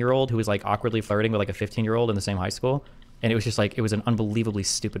 17-year-old who was like awkwardly flirting with like a 15-year-old in the same high school. And it was just like, it was an unbelievably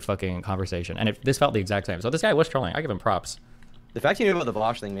stupid fucking conversation. And this felt the exact same. So this guy was trolling. I give him props. the fact he knew about the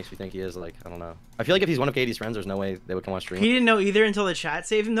Vosh thing makes me think he is like, I don't know. I feel like if he's one of Katie's friends, there's no way they would come on stream. He didn't know either until the chat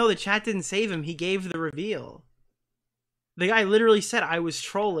saved him. No, the chat didn't save him. He gave the reveal. The guy literally said I was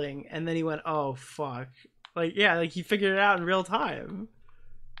trolling, and then he went, "Oh fuck!" Like yeah, like he figured it out in real time.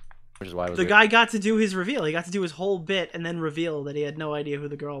 Which is why it was The weird. guy got to do his reveal. He got to do his whole bit and then reveal that he had no idea who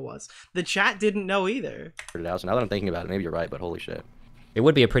the girl was. The chat didn't know either. figured it out. So now that I'm thinking about it, maybe you're right, but holy shit. It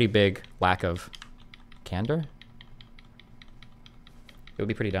would be a pretty big lack of candor. It would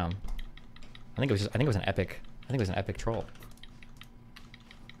be pretty dumb. I think it was an epic. I think it was an epic troll.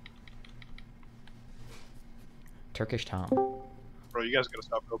 Turkish Tom. Bro, you guys gotta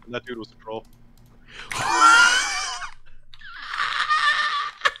stop coping. That dude was a troll.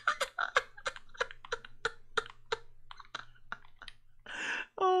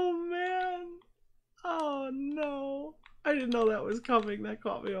 Oh man. Oh no. I didn't know that was coming. That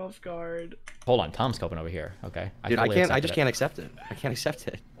caught me off guard. Hold on, Tom's coping over here. Okay. Dude, I fully can't. I accepted just it. can't accept it. I can't accept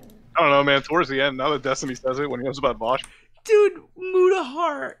it. I don't know, man. Towards the end, now that Destiny says it, when he knows about Vosh, Dude,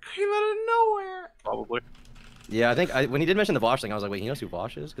 Mudahar came out of nowhere. probably. Yeah, I think when he did mention the Vosh thing, I was like, wait, he knows who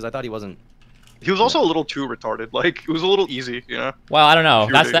Vosh is? Because I thought he wasn't. He was also a little too retarded. Like, it was a little easy, you know? Well, I don't know.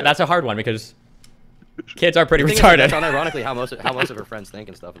 Sure, That's a hard one because kids are pretty The thing is, that's retarded. unironically how most of her friends think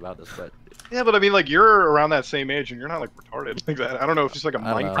and stuff about this, but Yeah, but I mean, like, you're around that same age, and you're not, like, retarded like that. I don't know if it's like a I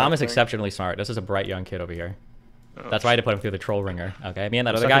don't mind know. Tom is thing. exceptionally smart. This is a bright young kid over here. Oh, That's why I had to put him through the troll ringer. Okay, me and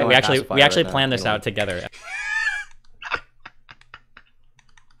that I'm other sucking guy, on we a actually pacifier right now, planned this anyway. out together.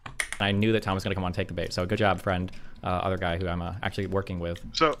 And I knew that Tom was gonna come on and take the bait. So good job, friend. Other guy who I'm actually working with.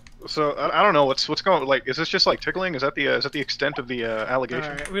 So I don't know what's going. Like, is this just like tickling? Is that the extent of the allegation?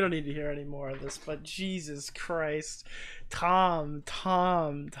 Alright, we don't need to hear any more of this, but Jesus Christ. Tom,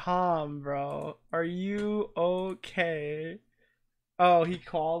 bro. Are you okay? Oh, he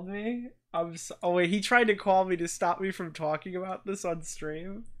called me? Oh wait, he tried to call me to stop me from talking about this on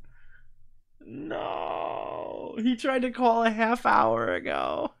stream? No. He tried to call a half hour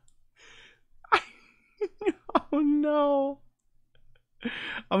ago. Oh no.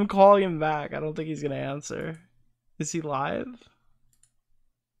 I'm calling him back. I don't think he's gonna answer. Is he live?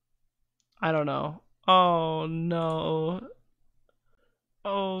 I don't know. Oh no.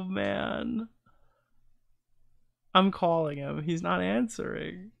 Oh man. I'm calling him. He's not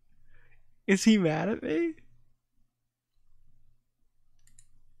answering. Is he mad at me?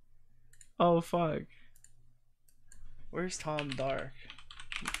 Oh fuck. Where's Tom Dark?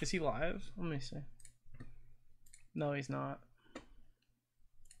 Is he live? Let me see. No, he's not.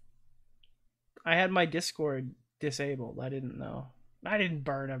 I had my Discord disabled. I didn't know. I didn't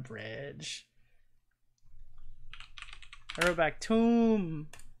burn a bridge. I wrote back Tomb.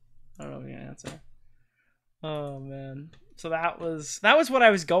 I don't know if he can answer. Oh man. So that was what I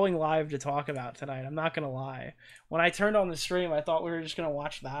was going live to talk about tonight. I'm not gonna lie. When I turned on the stream, I thought we were just gonna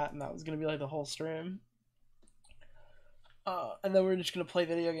watch that, and that was gonna be like the whole stream. And then we were just gonna play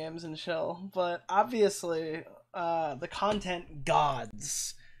video games and chill. But obviously, the content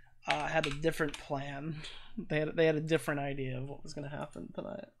gods had a different plan. They had a different idea of what was gonna happen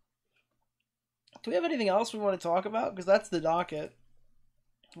tonight. Do we have anything else we want to talk about? Because that's the docket.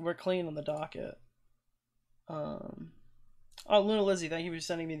 We're clean on the docket. Oh, Luna Lizzie, thank you for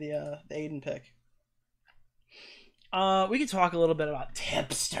sending me the Aiden pic. We could talk a little bit about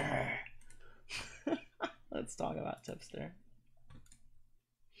Tipster. Let's talk about Tipster.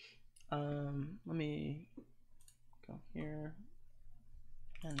 Let me go here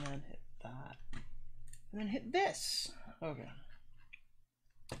and then hit that and then hit this. Okay.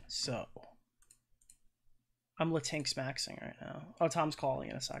 So I'm Latinx maxing right now. Oh, Tom's calling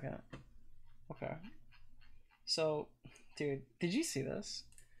in a second. Okay. So, dude, did you see this?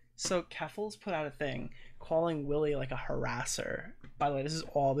 So Keffels put out a thing calling Willie like a harasser. By the way, this is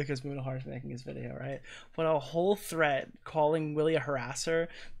all because Munahar's making his video, right? But a whole thread calling Willie a harasser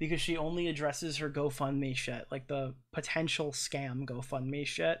because she only addresses her GoFundMe shit, like the potential scam GoFundMe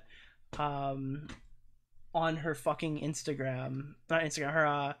shit, on her fucking Instagram, not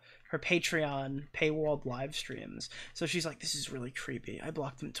Instagram, her Patreon paywalled live streams. So she's like, this is really creepy. I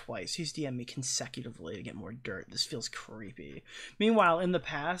blocked him twice. He's DM'd me consecutively to get more dirt. This feels creepy. Meanwhile, in the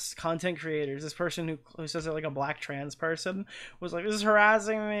past, content creators, this person who says it like a black trans person, was like, this is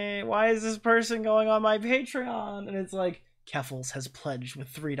harassing me. Why is this person going on my Patreon? And it's like, Keffels has pledged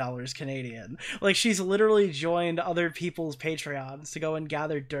with $3 Canadian. Like, she's literally joined other people's Patreons to go and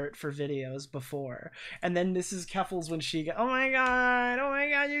gather dirt for videos before. And then this is Keffels when she got, oh my god,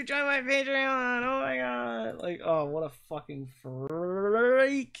 you joined my Patreon, oh my god. Like, oh, what a fucking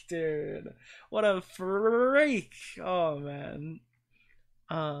freak, dude. What a freak. Oh, man.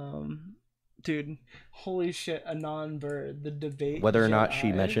 Dude, holy shit, a non-bird, the debate. Whether or not Jedi.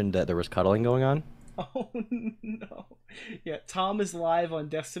 she mentioned that there was cuddling going on. Oh no. Yeah, Tom is live on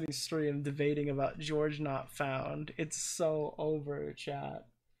Destiny's stream debating about George not found. It's so over, chat.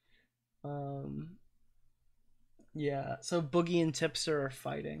 Yeah, so Boogie and Tipster are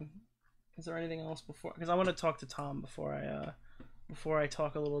fighting. Is there anything else before? Because I want to talk to Tom before I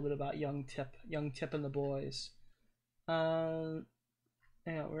talk a little bit about young Tip and the boys. Yeah,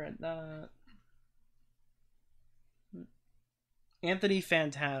 we're at that. Anthony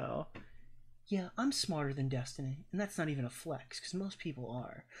Fantano. Yeah, I'm smarter than Destiny, and that's not even a flex, because most people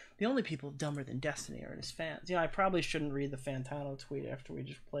are. The only people dumber than Destiny are his fans. You know, I probably shouldn't read the Fantano tweet after we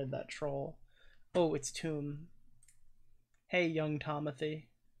just played that troll. Oh, it's Tomb. Hey, young Tomothy.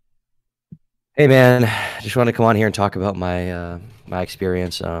 Hey man, just want to come on here and talk about my my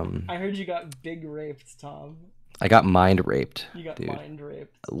experience. I heard you got big raped, Tom. I got mind raped. You got dude. mind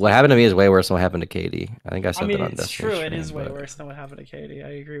raped. What happened to me is way worse than what happened to Katie. I think I said that on it's Destiny's true. It stream, is way but worse than what happened to Katie. I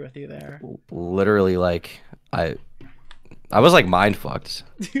agree with you there. literally, like I was like mind fucked.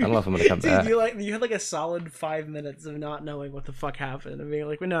 I don't know if I'm gonna come back. You had like a solid 5 minutes of not knowing what the fuck happened and being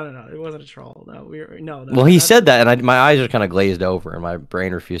like, no, it wasn't a troll. No, no. Well, he said that, and my eyes just kind of glazed over, and my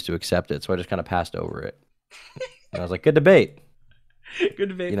brain refused to accept it, so I just kind of passed over it. And I was like, good debate. Good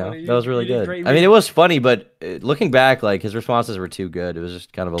debate. You know, buddy. that was really good. Great. I mean, it was funny, but looking back, like his responses were too good. It was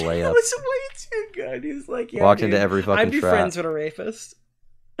just kind of a layup. It was way too good. He was like, yeah, Walked dude, into every fucking I'd be trap. friends with a rapist.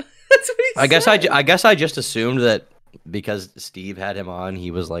 That's what he said. I guess I just assumed that because Steve had him on, he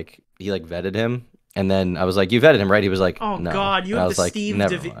vetted him, and then I was like, "You vetted him, right?" He was like, "Oh no. God, you and I have was the like, Steve.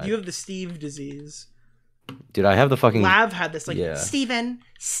 "Never mind." You have the Steve disease." Dude, I have the fucking. Lav had this, like, Yeah. Steven,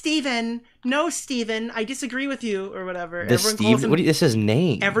 no, Steven, I disagree with you, or whatever. The Everyone Steve. calls him, What? This is his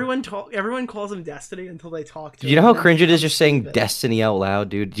name. everyone calls him Destiny until they talk to him. You know how and then cringe he it is becomes just saying Steven. Destiny out loud,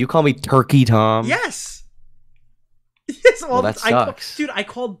 dude? Do you call me Turkey Tom? Yes. Yes, Well, that sucks. Dude, I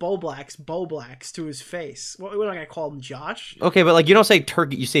called Bo Blacks to his face. What am I gonna call him, Josh? Okay, but like you don't say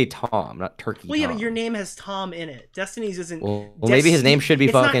Turkey, you say Tom, not Turkey. Well, yeah, Tom. but your name has Tom in it. Destiny's isn't. Well, maybe his name should be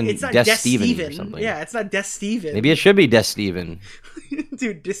it's not- fucking it's not Des Des Steven or Steven. something. Yeah, it's not Des Steven. Maybe it should be Des Steven,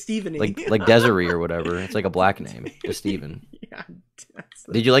 Dude, Des Steven. like Desiree or whatever. It's like a black name, Des Steven. Yeah.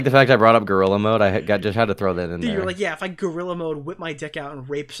 Did you like the fact I brought up gorilla mode? just had to throw that in Dude, there. you're like, yeah, if I gorilla mode, whip my dick out and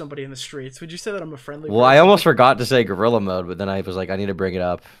rape somebody in the streets, would you say that I'm a friendly Well, I person? almost forgot to say gorilla mode, but then I was like, I need to bring it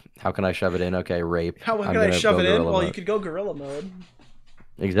up. How can I shove it in? Okay, rape. How I'm can I gonna shove go it in? gorilla Well, you mode. could go gorilla mode.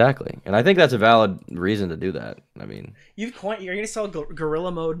 Exactly, and I think that's a valid reason to do that. I mean, You're gonna sell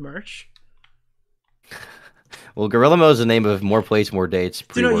gorilla mode merch? well, gorilla mode is the name of more plates, more dates.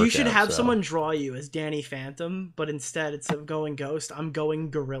 You know, you should pre-workout, have so. someone draw you as Danny Phantom, but instead instead of going ghost, I'm going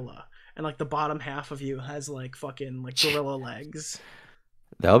gorilla, and like the bottom half of you has like fucking like gorilla legs.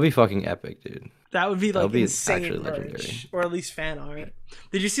 That would be fucking epic, dude. That would be That like would be insane actually merch, legendary. or at least fan art.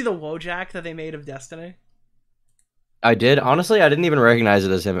 Did you see the Wojak that they made of Destiny? I did. Honestly, I didn't even recognize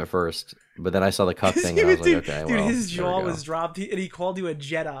it as him at first, but then I saw the cuck thing, and I was like, okay, dude, well, his there we jaw go. was dropped, and he called you a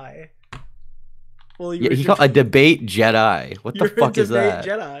Jedi. Well, Yeah, he called a debate Jedi. What the fuck is that?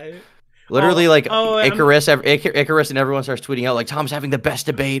 Jedi. Literally, like I'm- Icarus, and everyone starts tweeting out like Tom's having the best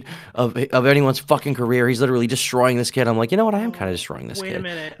debate of anyone's fucking career. He's literally destroying this kid. I'm like, you know what? I am kind of destroying this Wait kid. a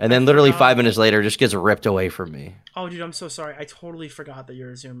minute. And then I literally forgot. 5 minutes later, just gets ripped away from me. Oh, dude, I'm so sorry. I totally forgot that you're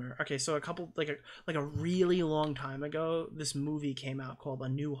a Zoomer. Okay, so a really long time ago, this movie came out called A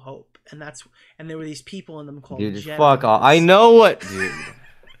New Hope, and there were these people in them called Dude, Jedis. fuck off. I know what, dude.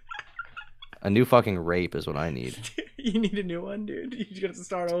 A new fucking rape is what I need. You need a new one, dude. You got to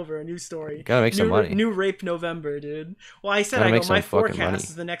start over, a new story. Gotta make some money. New rape November, dude. Well, I said Gotta make my some fucking forecast money.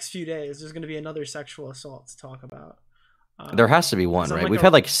 is the next few days. There's going to be another sexual assault to talk about. There has to be one, 'cause I'm right? like We've a-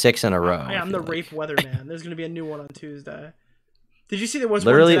 had like 6 in a row. Yeah, I I'm the feel like. rape weatherman. There's going to be a new one on Tuesday. Did you see there was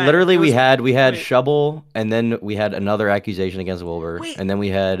Literally, one today? we had Wait. Shubble, and then we had another accusation against Wilbur, Wait. and then we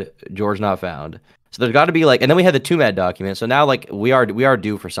had George not found. So there's got to be like, and then we had the 2 Mad document. So now like we are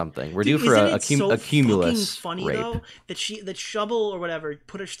due for something. We're Dude, due for isn't a it so cumulus fucking funny rape. though that Shubble or whatever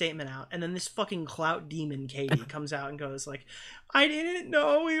put a statement out, and then this fucking clout demon Katie comes out and goes like, "I didn't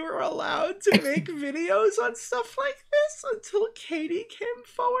know we were allowed to make videos on stuff like this until Katie came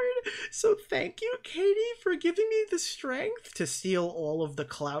forward. So thank you, Katie, for giving me the strength to steal all of the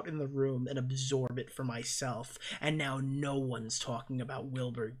clout in the room and absorb it for myself. And now no one's talking about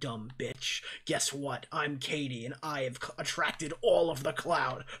Wilbur, dumb bitch. Guess what? I'm Katie, and I have attracted all of the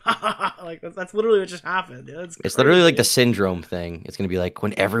clout." Like that's literally what just happened. Dude. That's It's literally like the crazy. syndrome thing. It's gonna be like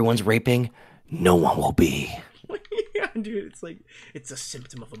when everyone's raping, no one will be. Yeah, dude, it's like it's a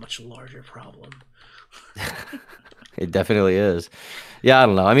symptom of a much larger problem. It definitely is. Yeah, I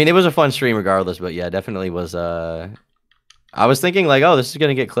don't know. I mean, it was a fun stream regardless, but yeah, definitely was. I was thinking like, oh, this is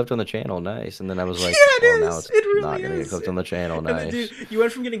gonna get clipped on the channel, nice. And then I was like, Yeah, it well, now is. it's It really not gonna is. get clipped on the channel, And then, nice. dude, you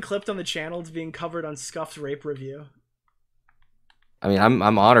went from getting clipped on the channel to being covered on Scuffed Rape Review. I mean, I'm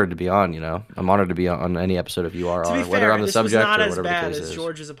honored to be on. You know, I'm honored to be on any episode of To be URR, whether fair, I'm the this subject was not or as whatever the bad case as is.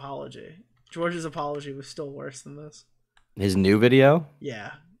 George's apology. George's apology was still worse than this. His new video,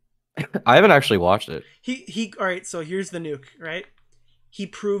 Yeah. I haven't actually watched it. He all right, so here's the nuke, right? He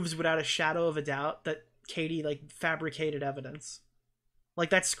proves without a shadow of a doubt that Katie like fabricated evidence. Like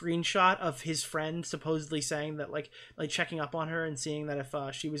that screenshot of his friend supposedly saying that like checking up on her and seeing that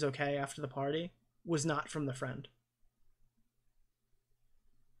if she was okay after the party was not from the friend.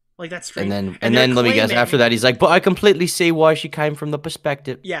 Like that's strange. And then let me guess. After that, he's like, "But I completely see why she came from the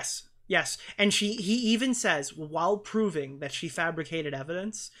perspective." Yes, yes, and he even says while proving that she fabricated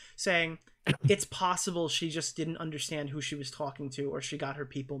evidence, saying it's possible she just didn't understand who she was talking to, or she got her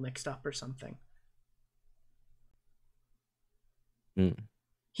people mixed up or something.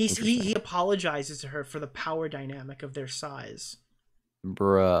 He apologizes to her for the power dynamic of their size.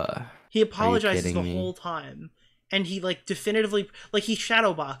 Bruh. He apologizes the whole time. And he like definitively, like he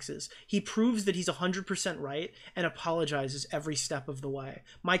shadow boxes. He proves that he's 100% right and apologizes every step of the way.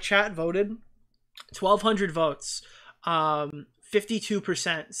 My chat voted 1,200 votes.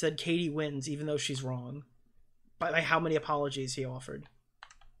 52% said Katie wins, even though she's wrong. By how many apologies he offered.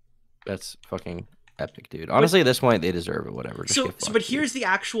 That's fucking epic, dude. Honestly, at this point, they deserve it. Whatever. But here's the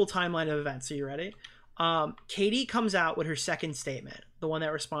actual timeline of events. Are you ready? Katie comes out with her second statement, the one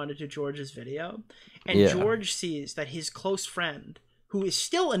that responded to George's video, and George sees that his close friend, who is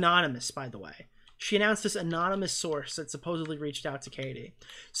still anonymous, by the way, she announced this anonymous source that supposedly reached out to Katie.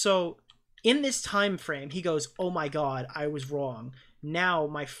 So in this time frame, he goes, "Oh my God, I was wrong. Now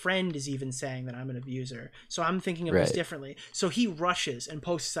my friend is even saying that I'm an abuser. So I'm thinking of this differently." So he rushes and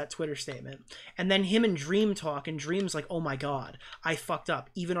posts that Twitter statement. And then him and Dream talk, and Dream's like, "Oh my God, I fucked up.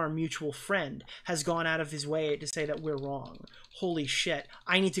 Even our mutual friend has gone out of his way to say that we're wrong. Holy shit,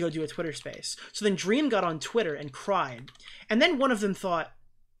 I need to go do a Twitter space." So then Dream got on Twitter and cried. And then one of them thought,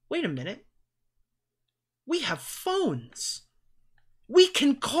 wait a minute. We have phones. We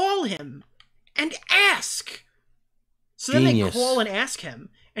can call him and ask. So then they call and ask him,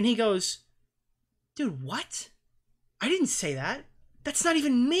 and he goes, "Dude, what? I didn't say that. That's not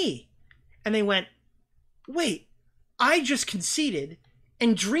even me." And they went, "Wait, I just conceded,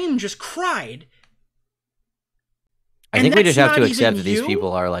 and Dream just cried." I think we just have to accept that these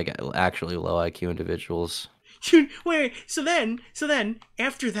people are like actually low IQ individuals. Dude, wait. So then,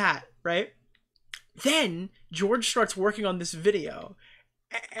 after that, right? Then George starts working on this video,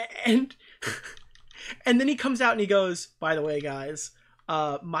 and then he comes out and he goes, "By the way, guys,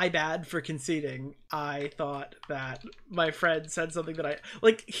 my bad for conceding. I thought that my friend said something that I..."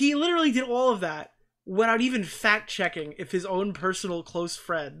 Like, he literally did all of that without even fact-checking if his own personal close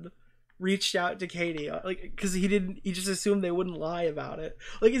friend reached out to Katie. Like, because he just assumed they wouldn't lie about it.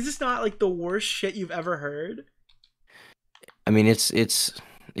 Like, is this not, like, the worst shit you've ever heard? I mean, it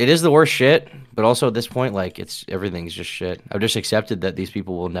is the worst shit, but also at this point, like, everything's just shit. I've just accepted that these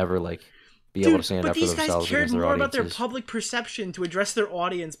people will never, like, be able to stand up for themselves against their audiences. But these guys cared more about their public perception to address their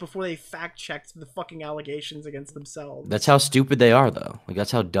audience before they fact-checked the fucking allegations against themselves. That's how stupid they are, though. Like,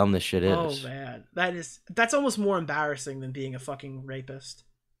 that's how dumb this shit is. Oh, man. That's almost more embarrassing than being a fucking rapist.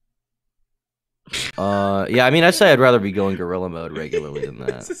 Yeah, I mean, I'd say I'd rather be going gorilla mode regularly than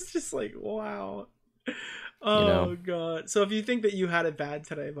that. This is just like, wow. Oh, God. So if you think that you had it bad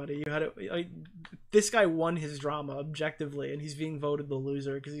today, buddy, you had it... Like, this guy won his drama objectively, and he's being voted the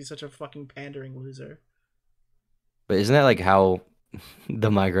loser because he's such a fucking pandering loser. But isn't that, like, how the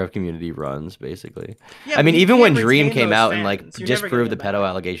Minecraft community runs, basically? Yeah, I mean, even when Dream came out and, like, disproved the pedo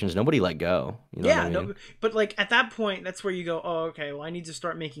allegations, nobody let go. You know what I mean? No, but, like, at that point, that's where you go, "Oh, okay, well, I need to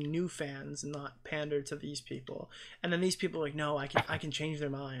start making new fans and not pander to these people." And then these people are like, "No, I can change their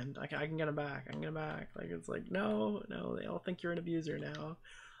mind. I can get them back. I can get them back." Like, it's like, no, they all think you're an abuser now.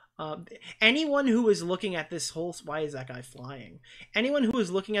 Anyone who is looking at this whole... Why is that guy flying? Anyone who is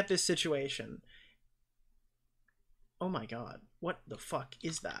looking at this situation... Oh my God, what the fuck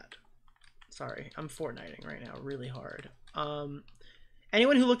is that? Sorry, I'm Fortniting right now really hard.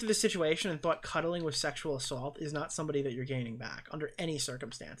 Anyone who looked at this situation and thought cuddling was sexual assault is not somebody that you're gaining back under any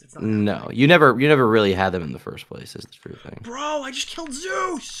circumstance. It's not happening. No, you never really had them in the first place, is the true thing. Bro, I just killed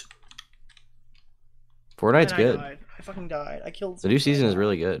Zeus! Fortnite's good. I fucking died. I killed Zeus. The new season is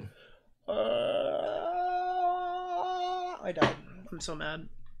really good. I died. I'm so mad.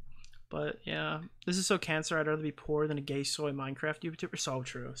 But yeah, this is so cancer. I'd rather be poor than a gay soy Minecraft YouTuber. So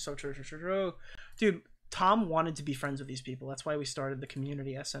true. So true. Dude, Tom wanted to be friends with these people. That's why we started the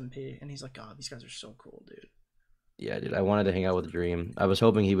community SMP. And he's like, "God, these guys are so cool, dude." Yeah, dude, I wanted to hang out with Dream. I was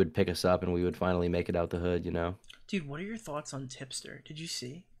hoping he would pick us up and we would finally make it out the hood, you know? Dude, what are your thoughts on Tipster? Did you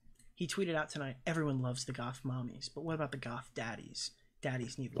see? He tweeted out tonight, "Everyone loves the goth mommies, but what about the goth daddies?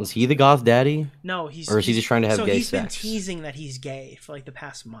 Daddies need love." Was he the goth daddy? No, Or is he just trying to have gay sex? So he's been teasing that he's gay for like the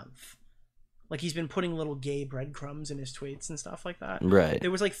past month. Like, he's been putting little gay breadcrumbs in his tweets and stuff like that. Right.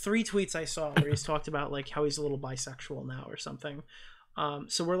 There was like 3 tweets I saw where he's talked about like how he's a little bisexual now or something.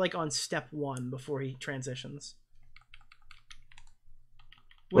 So we're like on step 1 before he transitions.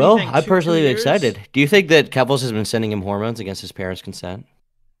 What do you Well, think, I'm 2 personally years? excited. Do you think that Kevels has been sending him hormones against his parents' consent?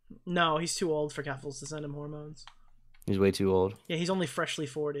 No, he's too old for Keffels to send him hormones. He's way too old. Yeah, he's only freshly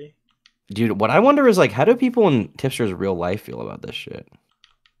 40. Dude, what I wonder is like, how do people in Tipster's real life feel about this shit?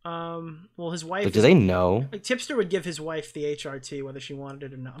 Well, his wife. Like, do they know? Like, Tipster would give his wife the HRT whether she wanted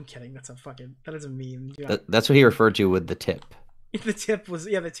it or not. I'm kidding. That is a meme. That's what he referred to with the tip. The tip was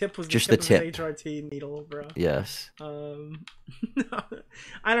Just the the tip of tip. his HRT needle, bro. Yes.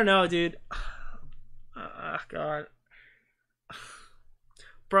 I don't know, dude. God,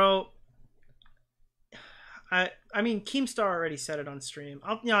 bro. I mean, Keemstar already said it on stream.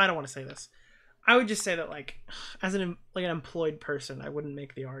 I don't want to say this. I would just say that, like, as an employed person, I wouldn't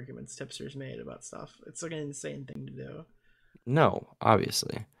make the arguments Tipster's made about stuff. It's like an insane thing to do. No,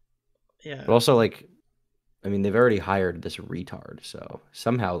 obviously. Yeah. But also, like, I mean, they've already hired this retard, so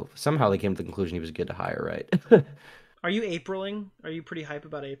somehow they came to the conclusion he was good to hire, right? Are you Apriling? Are you pretty hype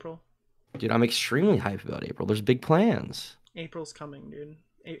about April? Dude, I'm extremely hyped about April. There's big plans. April's coming, dude.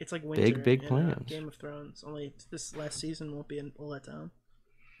 It's like winter. Big in, plans. Game of Thrones. Only this last season won't be a letdown.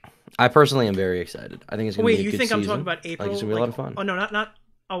 I personally am very excited. I think it's gonna be a you good think season. I'm talking about April? Like, it's gonna be a lot of fun. Oh no, not.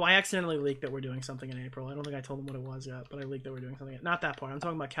 Oh, I accidentally leaked that we're doing something in April. I don't think I told them what it was yet, but I leaked that we're doing something. Not that part. I'm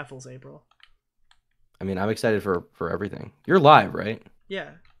talking about Keffel's April. I mean, I'm excited for everything. You're live, right?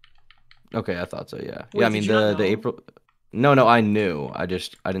 Yeah. Okay, I thought so. Yeah. Wait, yeah. I did mean, you not the know? April. No, I knew. I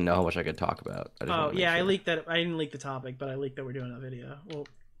didn't know how much I could talk about. Oh yeah, I leaked that. I didn't leak the topic, but I leaked that we're doing a video. Well,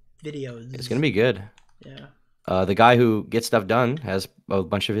 videos. It's gonna be good. Yeah. The guy who gets stuff done has a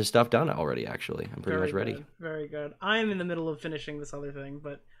bunch of his stuff done already. Actually, I'm pretty much ready. Good. Very good. I'm in the middle of finishing this other thing,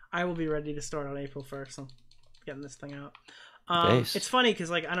 but I will be ready to start on April 1st. I'm getting this thing out. Nice. It's funny because,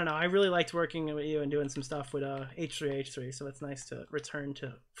 like, I don't know, I really liked working with you and doing some stuff with H3H3, so it's nice to return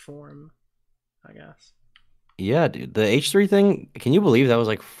to form, I guess. Yeah, dude. The H3 thing. Can you believe that was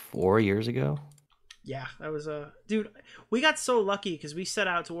like 4 years ago? Yeah, that was dude. We got so lucky because we set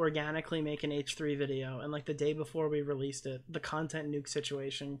out to organically make an H3 video, and like the day before we released it, the content nuke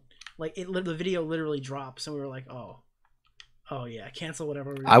situation, like the video literally drops, and we were like, oh yeah, cancel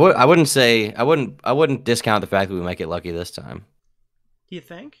whatever. I wouldn't discount the fact that we might get lucky this time. Do you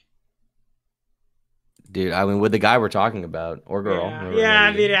think? Dude, I mean, with the guy we're talking about, or girl. Yeah,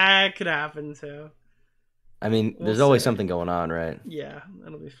 I mean, that could happen too. I mean, We'll there's always see. something going on, right? Yeah,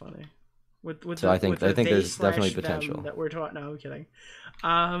 that'll be funny. So I think there's definitely potential. That we're talking. No, I'm kidding.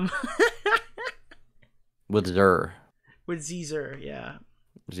 With Zer. With Zer, yeah.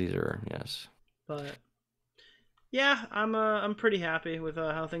 Zer, yes. But yeah, I'm pretty happy with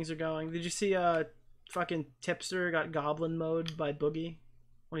how things are going. Did you see fucking Tipster got goblin mode by Boogie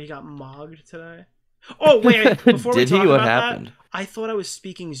when he got mogged today? Oh wait, before we Did he? talk What about happened? that, I thought I was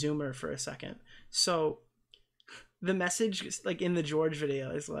speaking Zoomer for a second. So the message, like in the George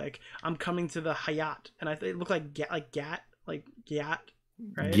video, is like, "I'm coming to the Hayat," and it looked like Gat, right? Yacht.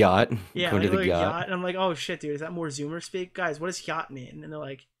 Yeah, Going like, to the yacht. yacht. And I'm like, oh shit, dude, is that more Zoomer speak? Guys, what does yacht mean? And they're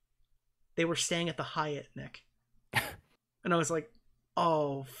like, they were staying at the Hyatt, Nick. And I was like,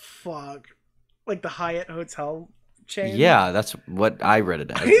 oh fuck, like the Hyatt hotel chain. Yeah, that's what I read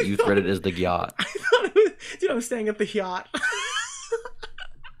it as. You read it as the yacht. I thought it was, dude, I'm staying at the yacht.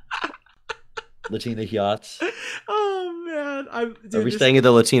 Latina yachts. Oh man, Are we staying at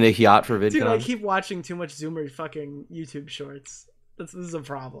the Latina yacht for VidCon? Dude, I keep watching too much Zoomer fucking YouTube shorts. This is a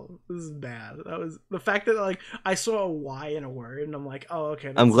problem. This is bad. That was the fact that like I saw a Y in a word and I'm like, oh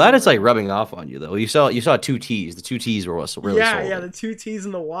okay. I'm glad it's like rubbing off on you though. You saw 2 T's. The 2 T's were what really sold yeah, it. the 2 T's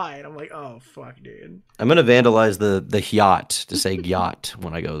and the Y, and I'm like, oh fuck, dude. I'm gonna vandalize the yacht to say yacht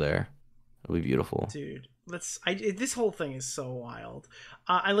when I go there. It'll be beautiful. Dude, this whole thing is so wild.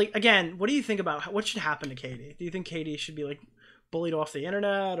 I like, again, what do you think about what should happen to Katie? Do you think Katie should be like bullied off the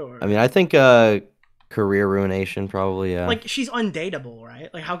internet, or I mean, I think career ruination probably. Yeah. like she's undateable, right?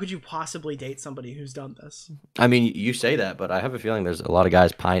 Like how could you possibly date somebody who's done this? I mean, you say that, but I have a feeling there's a lot of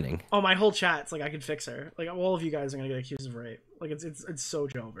guys pining. Oh, my whole chat's like I could fix her. Like all of you guys are gonna get accused of rape. Like it's so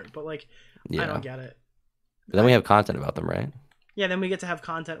over. But like Yeah. I don't get it. But then we have content about them, right? Yeah, then we get to have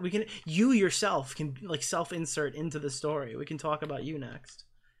content. You yourself can like self-insert into the story. We can talk about you next.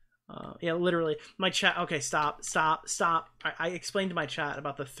 Yeah, literally, my chat. Okay, stop. I explained to my chat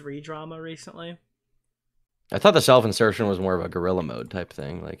about the 3 drama recently. I thought the self-insertion was more of a gorilla mode type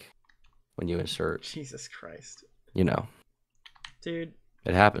thing, like when you insert. Jesus Christ. You know. Dude.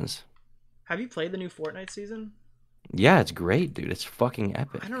 It happens. Have you played the new Fortnite season? Yeah, it's great, dude. It's fucking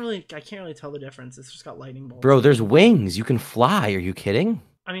epic. I can't really tell the difference. It's just got lightning bolts. Bro, there's wings. You can fly. Are you kidding?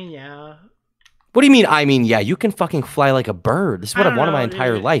 I mean, yeah. What do you mean? I mean, yeah, you can fucking fly like a bird. This is what I've don't wanted my know,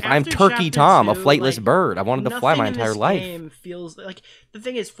 entire dude. life. I'm After Turkey Chapter Tom, a 2, flightless like, bird. I wanted to fly my nothing in entire this life. game feels like the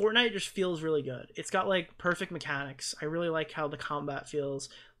thing is Fortnite just feels really good. It's got like perfect mechanics. I really like how the combat feels.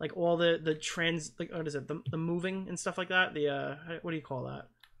 Like all the trans like what is it? The moving and stuff like that. The what do you call that?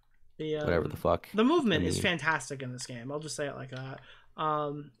 The Whatever the fuck. The movement is mean- fantastic in this game. I'll just say it like that.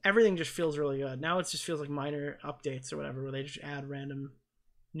 Everything just feels really good. Now it just feels like minor updates or whatever where they just add random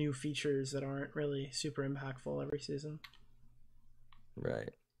new features that aren't really super impactful every season. Right.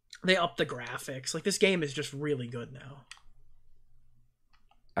 They up the graphics. Like this game is just really good now.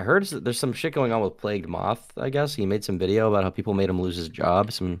 I heard there's some shit going on with Plagued Moth, I guess. He made some video about how people made him lose his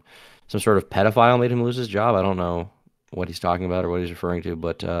job. Some sort of pedophile made him lose his job. I don't know what he's talking about or what he's referring to,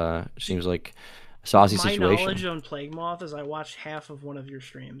 but seems like a saucy My situation. knowledge on Plague Moth is I watched half of one of your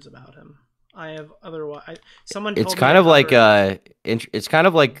streams about him. I have otherwise someone told It's me kind to of like cover- it's kind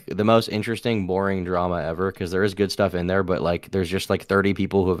of like the most interesting, boring drama ever because there is good stuff in there, but like there's just like 30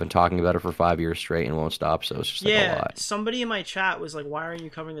 people who have been talking about it for 5 years straight and won't stop. So it's just like a yeah, lot. somebody in my chat was like, "Why aren't you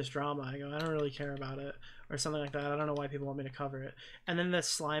covering this drama?" I go, "I don't really care about it," or something like that. I don't know why people want me to cover it. And then the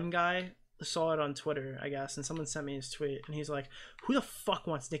slime guy saw it on Twitter, I guess, and someone sent me his tweet, and he's like, "Who the fuck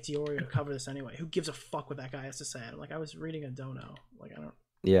wants Nick DeOrio to cover this anyway? Who gives a fuck what that guy has to say?" And I'm like, I was reading a dono. Like, I don't.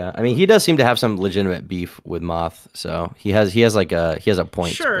 Yeah, I mean he does seem to have some legitimate beef with Moth, so he has like a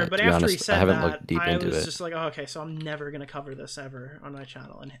point. Sure, but to be after he honest, said I haven't that, looked deep I into was it. just like, oh, okay, so I'm never gonna cover this ever on my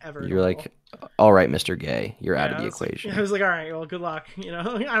channel, and ever. You're like, all right, Mr. Gay, you're out of the I was like- equation. I was like, all right, well, good luck. You know,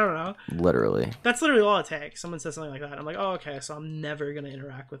 I don't know. Literally. That's literally all it takes. Someone says something like that. I'm like, oh, okay, so I'm never gonna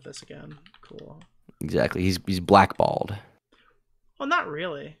interact with this again. Cool. Exactly. He's blackballed. Well, not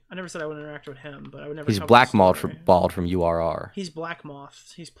really. I never said I would interact with him, but I would never. He's cover the blackballed story. from bald from URR. He's Black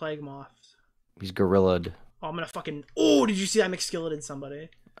Moth. He's Plague Moth. He's gorilla'd. Oh, I'm gonna fucking. Oh, did you see I McSkilleted somebody?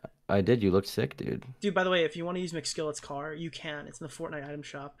 I did. You looked sick, dude. Dude, by the way, if you want to use McSkillet's car, you can. It's in the Fortnite item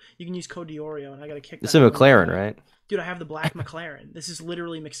shop. You can use code DeOrio, and I gotta kick. This that is a guy. McLaren, right? Dude, I have the black McLaren. This is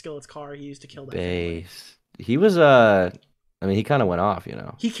literally McSkillet's car he used to kill that family. Base. He was I mean, he kind of went off, you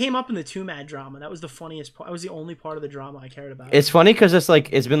know. He came up in the 2 Mad drama. That was the funniest part. That was the only part of the drama I cared about. It's funny because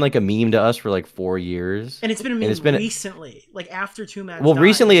it's been like a meme to us for like 4 years. And it's been a meme it's been recently, like after 2 Mad. Well,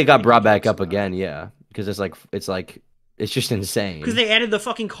 recently it got brought back up again, yeah, because it's just insane. Because they added the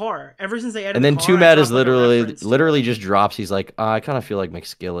fucking car. Ever since they added. And then the car, Two I Mad is dropped, like, a reference to literally it. just drops. He's like, I kind of feel like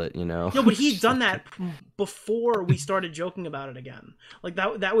McSkillet, you know. No, but he's done that before we started joking about it again. Like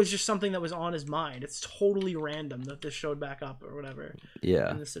that was just something that was on his mind. It's totally random that this showed back up or whatever. Yeah.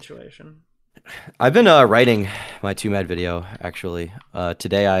 In this situation. I've been writing my Two Mad video actually.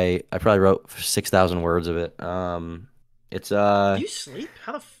 Today I probably wrote 6,000 words of it. It's Do you sleep?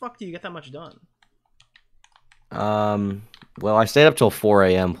 How the fuck do you get that much done? Well, I stayed up till 4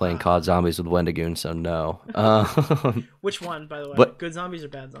 a.m. playing COD Zombies with Wendigoon, so no. Which one, by the way? But- Good zombies or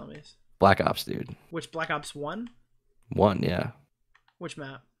bad zombies? Black Ops, dude. Which Black Ops 1? 1, yeah. Which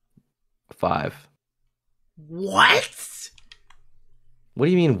map? 5. What? What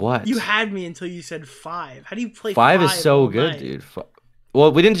do you mean, what? You had me until you said 5. How do you play 5 is so all good, night? dude.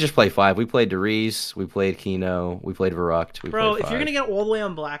 Well, we didn't just play 5. We played Derice, we played Kino, we played Verruct, we Bro, played if you're 5. gonna get all the way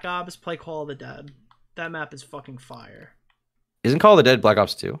on Black Ops, play Call of the Dead. That map is fucking fire. Isn't Call of the Dead Black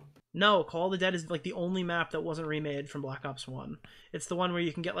Ops 2? No, Call of the Dead is like the only map that wasn't remade from Black Ops 1. It's the one where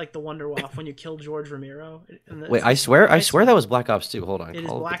you can get like the Wonder Waff when you kill George Romero. And Wait, I swear that was Black Ops 2. Hold on. It is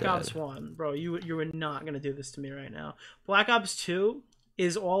Call of the Black Dead. Ops 1. Bro, you were not going to do this to me right now. Black Ops 2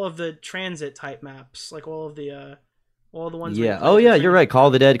 is all of the transit type maps, like all the ones where you Yeah. play Oh the yeah, you're transit. right. Call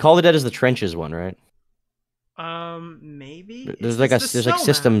of the Dead. Call of the Dead is the trenches one, right? Maybe. There's It's like the there's like snow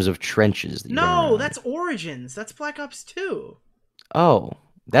systems map. of trenches. That you run No, around. that's Origins. That's Black Ops 2. Oh,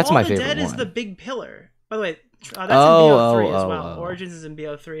 that's Call my of the favorite Dead one. is the big pillar. By the way, that's in Oh, BO3 as oh, well. oh. Origins is in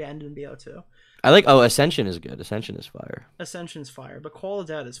BO3 and in BO2. I like. Oh, Ascension is good. Ascension is fire. Ascension's fire, but Call of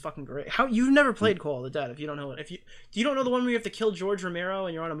the Dead is fucking great. How you've never played Call of the Dead if you don't know it? You don't know the one where you have to kill George Romero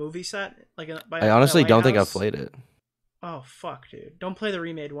and you're on a movie set, like I honestly don't think I've lighthouse? played it. Oh fuck, dude! Don't play the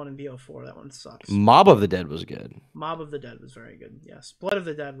remade one in BO4. That one sucks. Mob of the Dead was good. Mob of the Dead was very good. Yes, Blood of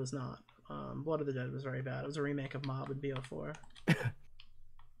the Dead was not. Blood of the Dead was very bad. It was a remake of Mob in BO4.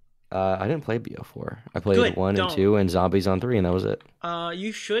 I didn't play BO4. I played Good, 1 and don't. 2 and Zombies on 3, and that was it.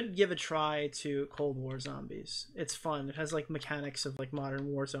 You should give a try to Cold War Zombies. It's fun. It has like mechanics of like modern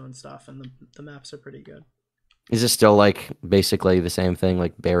Warzone stuff, and the maps are pretty good. Is it still like basically the same thing,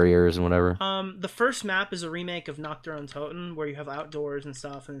 like barriers and whatever? The first map is a remake of Nocturne Toten, where you have outdoors and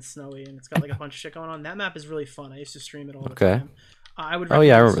stuff, and it's snowy, and it's got like a bunch of shit going on. That map is really fun. I used to stream it all the Okay. time. I would. Oh,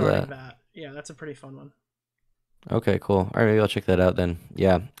 yeah, I recommend remember starting that. Yeah, that's a pretty fun one. Okay, cool. All right, maybe I'll check that out then.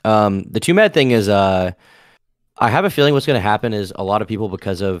 Yeah. The Too Mad thing is, I have a feeling what's going to happen is a lot of people,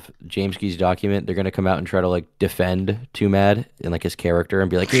 because of James Key's document, they're going to come out and try to like defend Too Mad and like his character and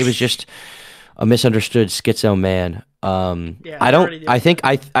be like, he was just a misunderstood schizo man. Yeah, I they're don't. already I doing think.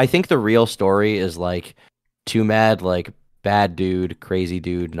 that. I think the real story is like Too Mad, like bad dude, crazy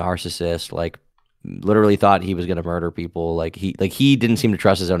dude, narcissist, like literally thought he was going to murder people. Like he didn't seem to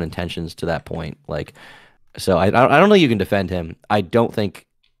trust his own intentions to that point. Like so I don't know you can defend him. I don't think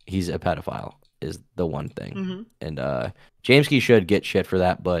he's a pedophile is the one thing. Mm-hmm. And James Key should get shit for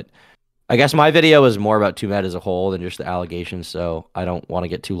that, but I guess my video is more about Too Mad as a whole than just the allegations, so I don't want to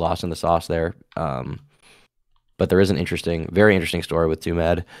get too lost in the sauce there. But there is an interesting, very interesting story with Too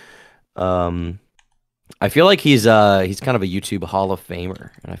Mad. I feel like he's kind of a YouTube Hall of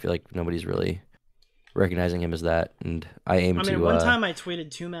Famer, and I feel like nobody's really recognizing him as that. And I aim I to. mean, one time I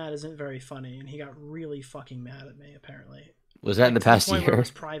tweeted "Too Mad isn't very funny," and he got really fucking mad at me. Apparently, Was that in the to past point where it year?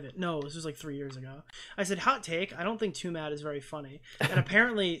 was private. No, this was like 3 years ago. I said, "Hot take. I don't think Too Mad is very funny." And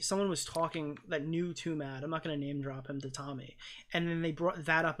apparently, someone was talking that knew Too Mad. I'm not gonna name drop him to Tommy. And then they brought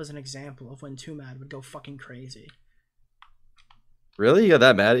that up as an example of when Too Mad would go fucking crazy. Really? You got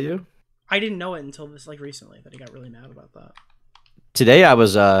that mad at you? I didn't know it until this like recently that he got really mad about that. Today I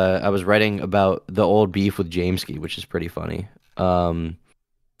was writing about the old beef with Jameski, which is pretty funny.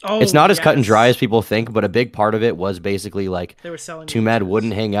 It's not as cut and dry as people think, but a big part of it was basically like They were selling Too Mad images.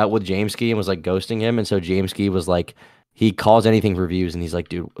 wouldn't hang out with Jameski and was like ghosting him, and so Jameski was like, he calls anything for views, and he's like,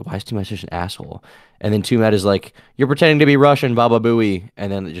 dude, why is Too Mad such an asshole? And then Too Mad is like, you're pretending to be Russian, Baba Booey,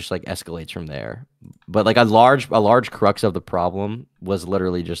 and then it just like escalates from there. But like a large crux of the problem was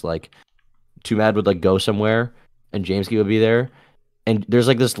literally just like Too Mad would like go somewhere, and Jameski would be there. And there's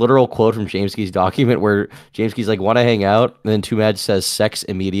like this literal quote from James Key's document where James Key's like, want to hang out? And then Too Mad says sex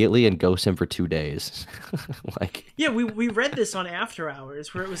immediately and ghosts him for 2 days. Like, Yeah, we read this on After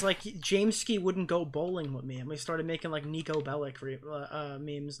Hours where it was like James Ski wouldn't go bowling with me, and we started making like Nico Bellic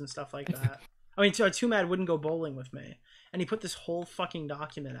memes and stuff like that. I mean, Too Mad wouldn't go bowling with me, and he put this whole fucking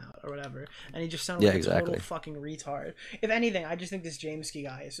document out or whatever, and he just sounded like a total fucking retard. If anything, I just think this James Ski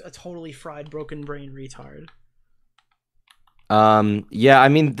guy is a totally fried, broken brain retard. yeah, I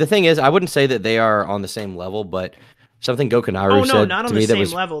mean, the thing is, I wouldn't say that they are on the same level, but something Gokanaru said not on to the me that same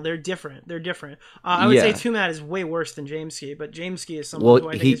was level. They're different. They're different. I would say Too Mad is way worse than James Ski, but James Ski is someone who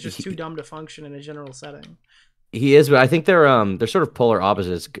I think is just too dumb to function in a general setting. He is, but I think they're sort of polar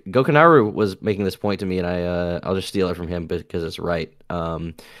opposites. Gokanaru was making this point to me, and I'll just steal it from him because it's right.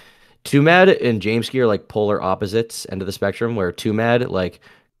 Too Mad and James Ski are like polar opposites end of the spectrum, where Too Mad like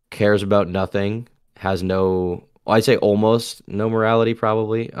cares about nothing, has no, well, I'd say almost no morality,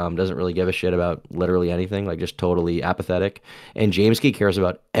 probably. Doesn't really give a shit about literally anything, like just totally apathetic. And James Key cares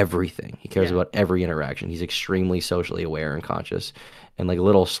about everything. He cares about every interaction. He's extremely socially aware and conscious. And like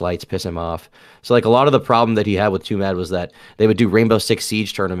little slights piss him off. So like a lot of the problem that he had with Too Mad was that they would do Rainbow Six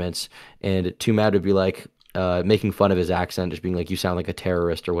Siege tournaments, and Too Mad would be like making fun of his accent, just being like, you sound like a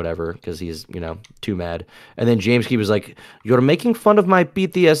terrorist or whatever, because he's, Too Mad. And then James Key was like, you're making fun of my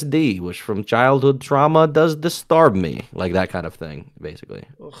PTSD, which from childhood trauma does disturb me. Like that kind of thing, basically,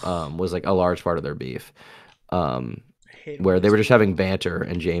 was like a large part of their beef. Where they were just having banter,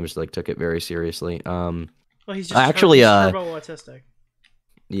 and James like took it very seriously. Well, he's just actually turbo autistic.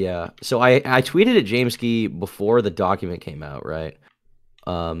 Yeah. So I tweeted at James Key before the document came out, right?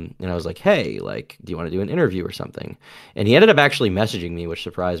 And I was like, hey, like, do you want to do an interview or something? And he ended up actually messaging me, which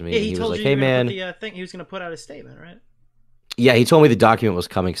surprised me. Yeah, and he was told like, you hey, you were gonna man. put the thing. He was going to put out a statement, right? Yeah, he told me the document was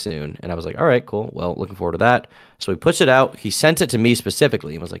coming soon. And I was like, all right, cool. Well, looking forward to that. So he puts it out. He sent it to me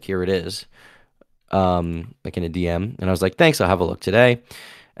specifically and was like, here it is, like in a DM. And I was like, thanks, I'll have a look today.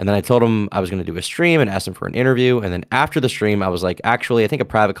 And then I told him I was going to do a stream and asked him for an interview. And then after the stream, I was like, actually, I think a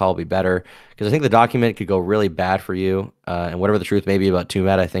private call will be better because I think the document could go really bad for you. And whatever the truth may be about Too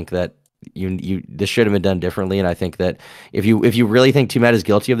Mad, I think that this should have been done differently. And I think that if you really think Too Mad is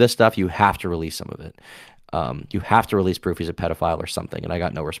guilty of this stuff, you have to release some of it. You have to release proof he's a pedophile or something. And I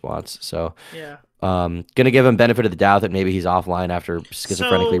got no response. So yeah. Gonna give him benefit of the doubt that maybe he's offline after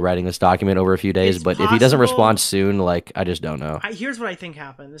schizophrenically writing this document over a few days. But if he doesn't respond soon, like, I just don't know. Here's what I think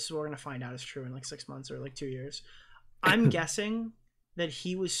happened. This is what we're gonna find out is true in like 6 months or like 2 years. I'm guessing that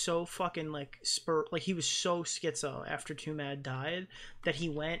he was so fucking like he was so schizo after Too Mad died that he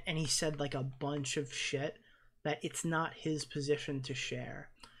went and he said like a bunch of shit that it's not his position to share.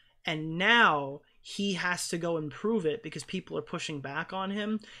 And now he has to go and prove it because people are pushing back on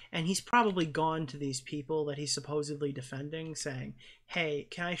him, and he's probably gone to these people that he's supposedly defending saying, hey,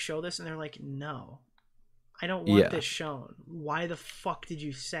 can I show this? And they're like, no, I don't want Yeah. this shown. Why the fuck did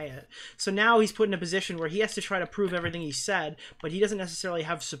you say it? So now he's put in a position where he has to try to prove everything he said, but he doesn't necessarily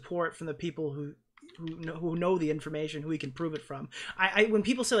have support from the people who know the information, who he can prove it from. When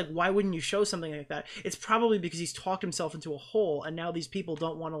people say, like, why wouldn't you show something like that, it's probably because he's talked himself into a hole, and now these people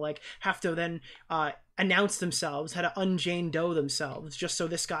don't want to, like, have to then announce themselves, how to un-Jane Doe themselves, just so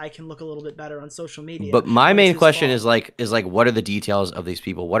this guy can look a little bit better on social media. But my when it's main his question fault. is like, what are the details of these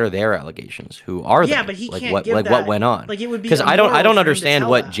people? What are their allegations? Who are they? Yeah, but he like, can't what give like that. what went on? Like, it would be because I immoral for don't him to understand tell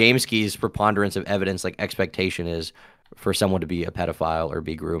what that. Jamesky's preponderance of evidence like expectation is for someone to be a pedophile or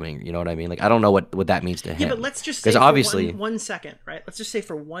be grooming. You know what I mean? Like, I don't know what that means to him. Yeah, but let's just say because for obviously one second, right? Let's just say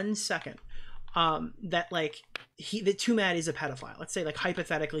for 1 second that, like, that Too Mad is a pedophile. Let's say, like,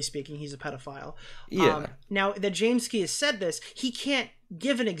 hypothetically speaking, he's a pedophile. Yeah. Now that Jamesky has said this, he can't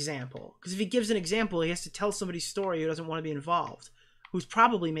give an example, because if he gives an example, he has to tell somebody's story who doesn't want to be involved, who's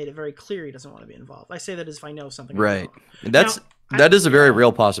probably made it very clear he doesn't want to be involved. I say that as if I know something. right. Now, That is a very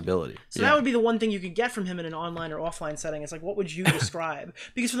real possibility. So that would be the one thing you could get from him in an online or offline setting. It's like, what would you describe?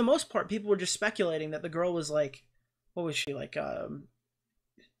 Because for the most part, people were just speculating that the girl was like, what was she, like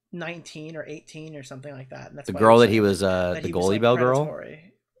 19 or 18 or something like that. And that's the why girl that saying he was that the he was, Goldie like, Bell girl.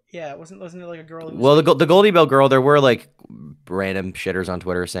 predatory. Yeah, wasn't there like a girl who was Well, like, the Goldie Bell girl, there were like random shitters on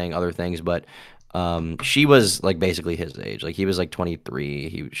Twitter saying other things, but she was like basically his age. Like, he was like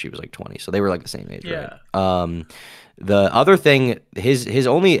 23, she was like 20, so they were like the same age, Yeah. right? The other thing, his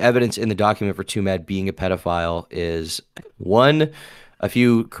only evidence in the document for Too Mad being a pedophile is a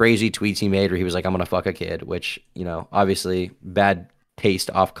few crazy tweets he made where he was like, "I'm gonna fuck a kid," which, you know, obviously bad taste,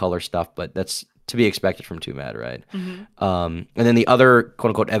 off color stuff, but that's to be expected from Too Mad, right? Mm-hmm. And then the other quote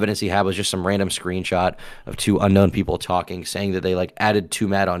unquote evidence he had was just some random screenshot of two unknown people talking, saying that they like added Too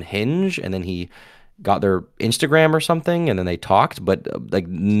Mad on Hinge, and then he got their Instagram or something, and then they talked, but like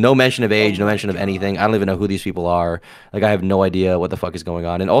no mention of age, no mention of anything. I don't even know who these people are. Like, I have no idea what the fuck is going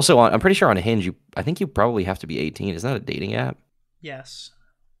on. And also, I'm pretty sure on Hinge, I think you probably have to be 18. Isn't that a dating app? Yes.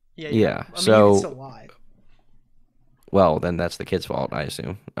 Yeah. Yeah. I mean, So, you can still lie. well, then that's the kid's fault, I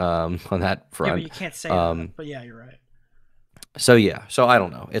assume. On that front. Yeah, but you can't say that. But yeah, you're right. So yeah. So I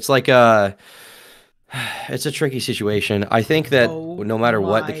don't know. It's like it's a tricky situation. I think that no matter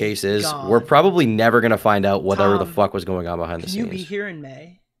what the case is, we're probably never gonna find out whatever the fuck was going on behind the scenes. Can you be here in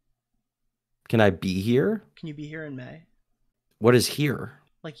May? Can I be here? Can you be here in May? What is here?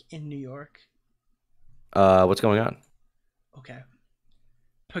 Like in New York? What's going on? Okay.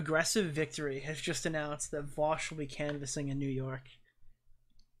 Progressive Victory has just announced that Vosh will be canvassing in New York.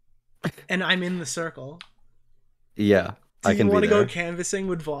 And I'm in the circle. Yeah, I can be there. Do you want to go canvassing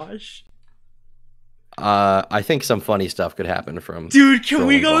with Vosh? I think some funny stuff could happen from. Dude, can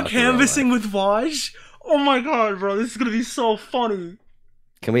we go Vosh canvassing with Vosh? Oh my god, bro, this is gonna be so funny.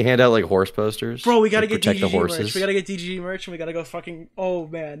 Can we hand out like horse posters? Bro, we gotta like, get protect the DGG horses? merch. We gotta get DGG merch, and we gotta go fucking. Oh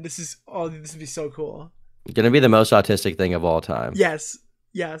man, this would be so cool. Gonna be the most autistic thing of all time. Yes,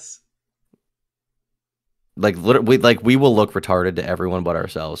 yes. Like, we will look retarded to everyone but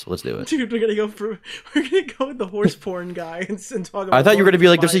ourselves. Let's do it. Dude, we're gonna go with the horse porn guy and talk about. I thought you were gonna be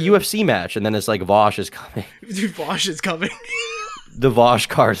like, there's a Biden. UFC match, and then it's like Vosh is coming. Dude, Vosh is coming. The Vosh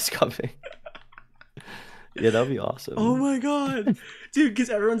card is coming. Yeah, that'd be awesome. Oh my god, dude! Because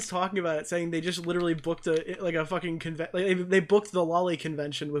everyone's talking about it, saying they just literally booked a fucking they booked the Lolly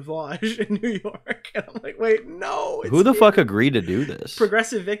convention with Vosh in New York, and I'm like, wait, no. Who the fuck agreed to do this?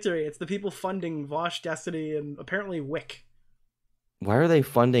 Progressive Victory. It's the people funding Vosh, Destiny, and apparently Wick. Why are they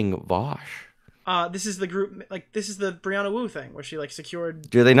funding Vosh? This is the group, like, this is the Brianna Wu thing where she like secured.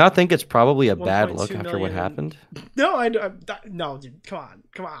 Do they not think it's probably a bad 1.2 look after what million. happened? No, no, dude, come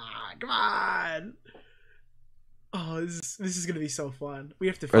on. Oh, this is gonna be so fun. We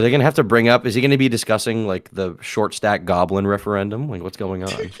have to. Are they gonna have to bring up? Is he gonna be discussing like the short stack goblin referendum? Like, what's going on?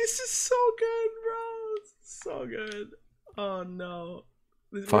 Dude, this is so good, bro. This is so good. Oh no.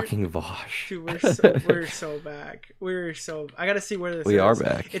 Fucking Vosh. Dude, we're so back. I gotta see where this is. We are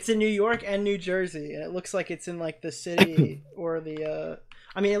back. It's in New York and New Jersey, and it looks like it's in like the city or the.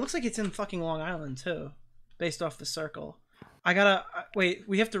 I mean, it looks like it's in fucking Long Island too, based off the circle. I gotta wait.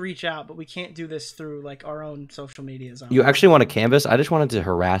 We have to reach out, but we can't do this through like our own social medias. You actually want to canvass? I just wanted to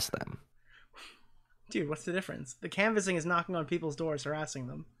harass them. Dude, what's the difference? The canvassing is knocking on people's doors, harassing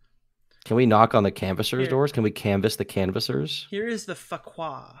them. Can we knock on the canvassers' Here. doors? Can we canvass the canvassers? Here is the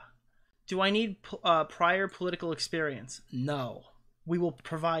FAQA. Do I need prior political experience? No. We will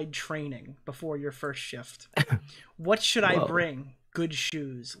provide training before your first shift. What should I bring? Good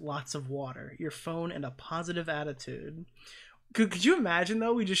shoes, lots of water, your phone, and a positive attitude. Could you imagine,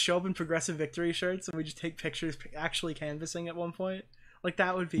 though, we just show up in Progressive Victory shirts and we just take pictures actually canvassing at one point? Like,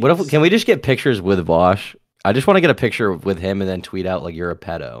 that would be... What if, can we just get pictures with Vosh I just want to get a picture with him and then tweet out like you're a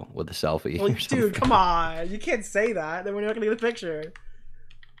pedo with a selfie. Well, or something. dude, come on. You can't say that. Then we're not gonna get a picture.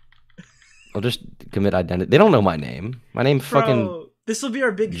 I'll just commit identity. They don't know my name. My name's fucking This will be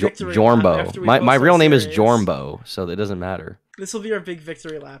our big victory lap Jormbo. after we My post real our name is series. Jormbo, so it doesn't matter. This will be our big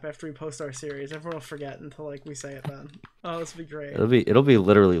victory lap after we post our series. Everyone will forget until like we say it then. Oh, this will be great. It'll be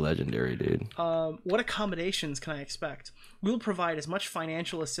literally legendary, dude. What accommodations can I expect? We will provide as much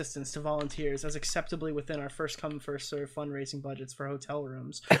financial assistance to volunteers as acceptably within our first come first serve fundraising budgets for hotel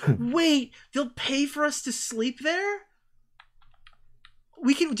rooms. Wait, they'll pay for us to sleep there?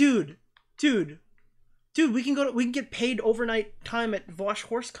 We can, dude, we can get paid overnight time at Vosh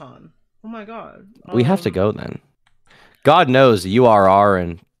HorseCon. Oh my god. We have to go then. God knows the URR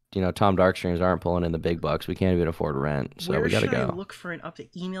and Tom Darkstreams aren't pulling in the big bucks. We can't even afford rent, so we gotta go. Where should I look for an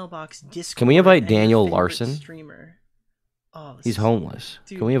update? Email box, Discord. Can we invite and your Daniel favorite Larson? Streamer. Oh, He's homeless.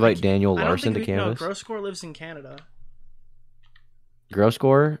 Dude, Can we invite I Daniel don't Larson to think canvas? No, Groscore lives in Canada.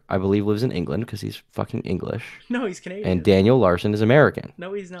 Groscore, I believe, lives in England because he's fucking English. No, he's Canadian. And Daniel Larson is American.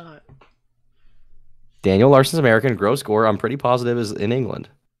 No, he's not. Daniel Larson's American. Groscore, I'm pretty positive, is in England.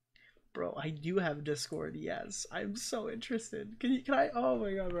 Bro, I do have Discord. Yes, I'm so interested. Can I? Oh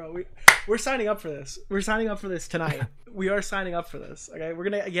my god, bro, we're signing up for this. We're signing up for this tonight. We are signing up for this. Okay, we're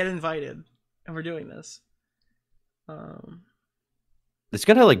gonna get invited, and we're doing this. It's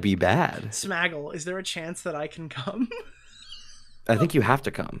gonna like be bad. Smaggle, is there a chance that I can come? I think you have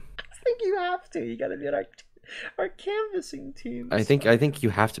to come. I think you have to. You gotta be on our canvassing team. I think you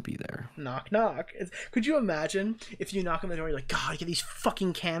have to be there. Knock knock. Could you imagine if you knock on the door, you're like, God, get these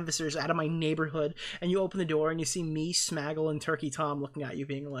fucking canvassers out of my neighborhood, and you open the door and you see me, Smaggle, and Turkey Tom looking at you,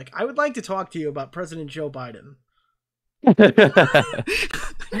 being like, I would like to talk to you about President Joe Biden.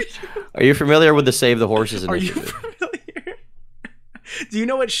 Are you familiar with the Save the Horses initiative? Are you familiar? Do you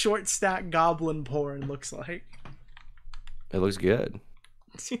know what short stack goblin porn looks like? It looks good.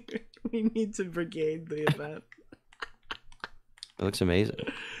 We need to brigade the event. It looks amazing.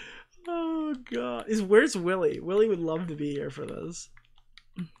 Oh god. Where's Willie? Willie would love to be here for this.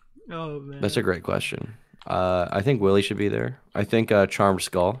 Oh man. That's a great question. I think Willie should be there. I think Charmed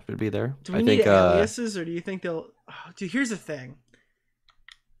Skull should be there. Do we need aliases, or do you think they'll? Oh, dude, here's the thing.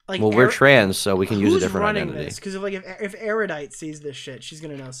 Like, well, we're trans, so we can use a different running identity. this? Because if Erudite sees this shit, she's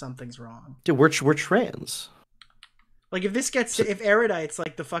gonna know something's wrong. Dude, we're trans. Like if Erudite's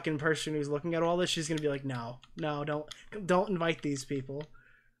like the fucking person who's looking at all this, she's gonna be like, no, don't invite these people.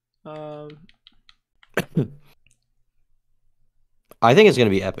 I think it's gonna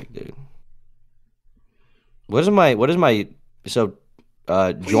be epic, dude. What is my so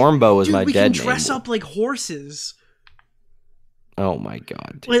Jormbo is dude, my we dead can dress name. up like horses. Oh my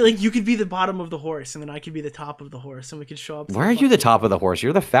god. Dude. Like you could be the bottom of the horse, and then I could be the top of the horse, and we could show up. Why are you the top of the horse?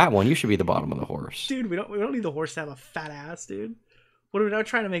 You're the fat one. You should be the bottom of the horse. Dude, we don't need the horse to have a fat ass, dude. What are we not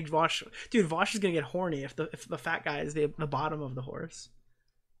trying to make Vosh? Dude, Vosh is gonna get horny if the fat guy is the bottom of the horse.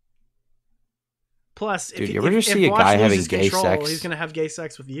 Plus, dude, you ever just see a guy having gay sex? He's gonna have gay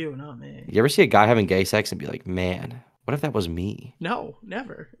sex with you, not me. You ever see a guy having gay sex and be like, man, what if that was me? No,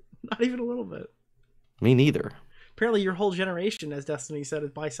 never. Not even a little bit. Me neither. Apparently, your whole generation, as Destiny said, is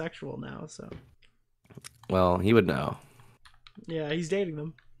bisexual now. So. Well, he would know. Yeah, he's dating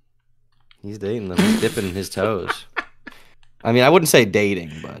them. He's dating them. He's dipping his toes. I mean, I wouldn't say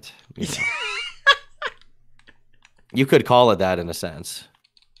dating, but you know. You could call it that in a sense.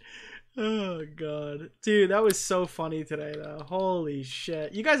 Oh god, dude, that was so funny today, though. Holy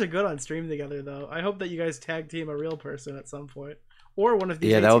shit, you guys are good on stream together, though. I hope that you guys tag team a real person at some point, or one of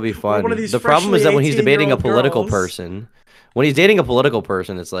these. Yeah, that would be fun. One of these the problem is that when he's debating a political girls. person, when he's dating a political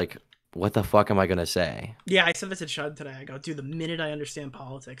person, it's like, what the fuck am I gonna say? Yeah, I said this to Chud today. I go, dude, the minute I understand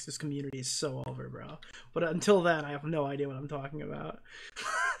politics, this community is so over, bro. But until then, I have no idea what I'm talking about.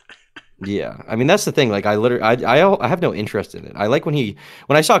 Yeah, I mean that's the thing. Like I have no interest in it. I like when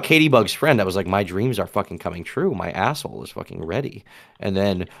I saw Katie Bug's friend, I was like, my dreams are fucking coming true. My asshole is fucking ready. And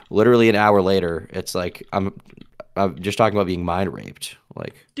then literally an hour later, it's like I'm just talking about being mind raped.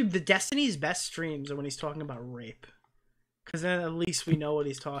 Like, dude, the Destiny's best streams are when he's talking about rape, because then at least we know what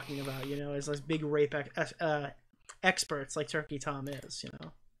he's talking about. You know, as like big rape experts like Turkey Tom is. You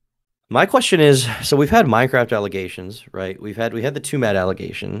know. My question is, so we've had Minecraft allegations, right? We had the 2Mad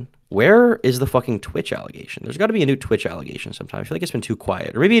allegation. Where is the fucking Twitch allegation? There's got to be a new Twitch allegation sometime. I feel like it's been too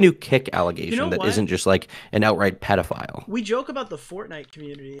quiet. Or maybe a new Kick allegation that isn't just like an outright pedophile. We joke about the Fortnite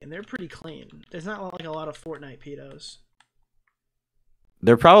community, and they're pretty clean. There's not like a lot of Fortnite pedos.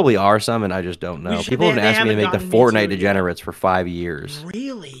 There probably are some, and I just don't know. People have asked me to make the Fortnite degenerates for 5 years.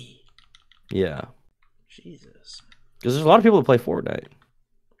 Really? Yeah. Jesus. Because there's a lot of people that play Fortnite.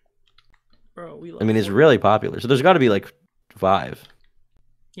 Bro, we love I mean, it's Fortnite. really popular. So there's got to be like 5.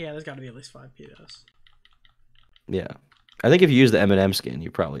 Yeah, there's got to be at least 5 pedos. Yeah. I think if you use the M&M skin,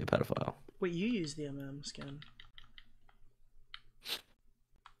 you're probably a pedophile. Wait, you use the M&M skin.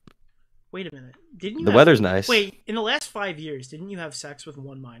 Wait a minute. Didn't you The have... weather's nice. Wait, in the last 5 years, didn't you have sex with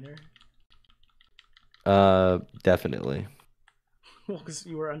one minor? Definitely. Well, because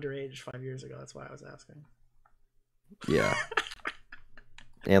you were underage 5 years ago. That's why I was asking. Yeah.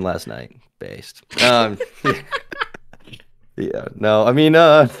 And last night, based. Yeah. No, I mean,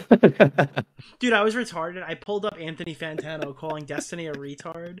 Dude, I was retarded. I pulled up Anthony Fantano calling Destiny a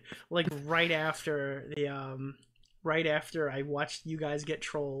retard, like right after I watched you guys get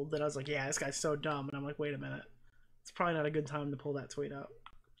trolled. And I was like, yeah, this guy's so dumb. And I'm like, wait a minute, it's probably not a good time to pull that tweet up.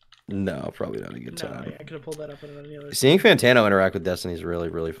 no, probably not a good No, time. yeah, I could have pulled that up on any other. Seeing Fantano interact with Destiny is really,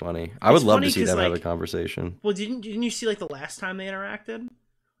 really funny. I would It's love funny to see 'cause, them have a like- conversation. Well, didn't you see like the last time they interacted?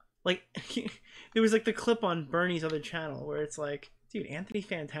 Like, there was like the clip on Bernie's other channel where it's like, dude, Anthony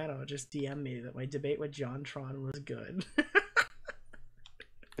Fantano just DM'd me that my debate with John Tron was good.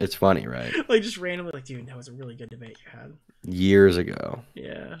 It's funny, right? Like, just randomly, like, dude, that was a really good debate you had. Years ago.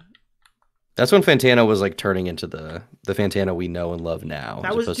 Yeah. That's when Fantano was like turning into the Fantano we know and love now.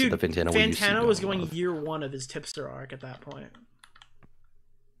 That as was, opposed dude, to the Fantano we used to Fantano know was and going love. year 1 of his tipster arc at that point.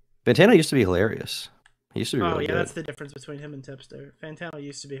 Fantano used to be hilarious. He used to be Oh, really yeah, good. that's the difference between him and Tipster. Fantano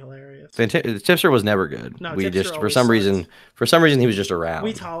used to be hilarious. Tipster was never good. No, we Tipster just always for some sucked. reason he was just around.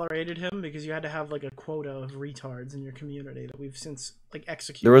 We tolerated him because you had to have like a quota of retards in your community that we've since like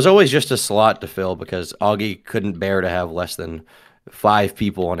executed. There was always just a slot to fill because Augie couldn't bear to have less than 5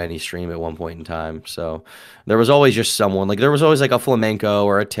 people on any stream at one point in time. So there was always just someone. Like there was always like a flamenco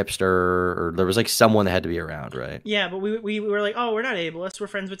or a tipster, or there was like someone that had to be around, right? Yeah, but we were like, oh, we're not ableist. We're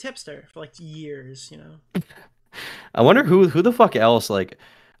friends with Tipster for like years, you know. I wonder who the fuck else, like,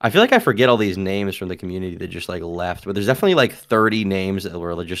 I feel like I forget all these names from the community that just like left, but there's definitely like 30 names that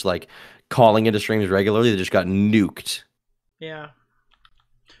were just like calling into streams regularly that just got nuked. Yeah.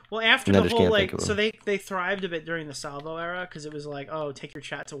 Well, after And I the just whole can't think like, of so them. they thrived a bit during the Salvo era because it was like, oh, take your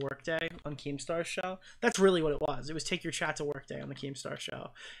chat to work day on Keemstar's show. That's really what it was. It was take your chat to work day on the Keemstar show.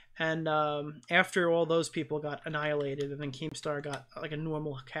 And after all those people got annihilated, and then Keemstar got like a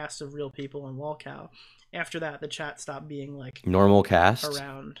normal cast of real people on Lolcow. After that, the chat stopped being like Normal cast.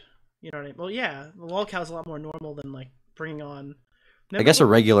 around. You know what I mean? Well, yeah, the Lolcow's a lot more normal than like bringing on. I guess a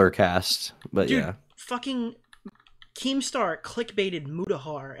regular cast, but Dude, yeah. fucking Keemstar clickbaited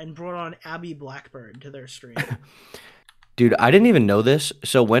Mutahar and brought on Abby Blackbird to their stream. Dude, I didn't even know this.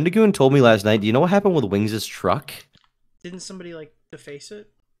 So Wendigoon told me last night, do you know what happened with Wings' truck? Didn't somebody like deface it?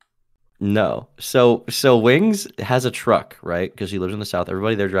 No. So Wings has a truck, right? Because he lives in the South.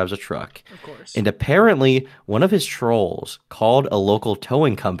 Everybody there drives a truck. Of course. And apparently one of his trolls called a local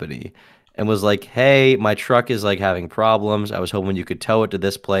towing company and was like, hey, my truck is like having problems. I was hoping you could tow it to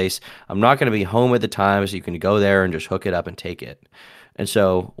this place. I'm not going to be home at the time, so you can go there and just hook it up and take it. And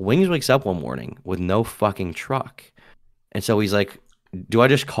so Wings wakes up one morning with no fucking truck. And so he's like, do I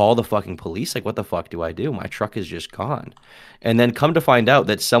just call the fucking police? Like, what the fuck do I do? My truck is just gone. And then come to find out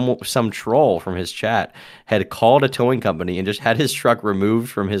that some troll from his chat had called a towing company and just had his truck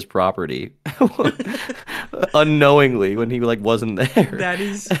removed from his property unknowingly when he like wasn't there. That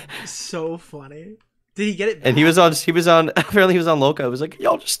is so funny. Did he get it back? And he was on apparently he was on Loco. It was like,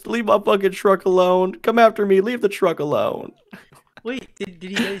 y'all just leave my fucking truck alone. Come after me. Leave the truck alone. Wait, did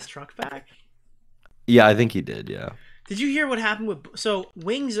he get his truck back? Yeah, I think he did. Yeah. Did you hear what happened with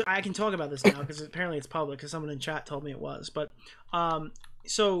Wings? I can talk about this now because apparently it's public because someone in chat told me it was. But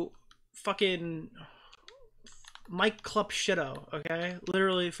so fucking Mike Klupshitto, okay,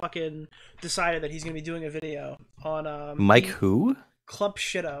 literally fucking decided that he's gonna be doing a video on Mike who?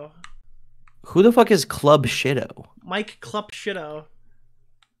 Klupshitto. Who the fuck is Club Shitto? Mike Klupshitto.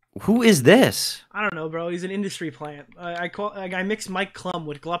 Who is this? I don't know, bro. He's an industry plant. I mix Mike Klum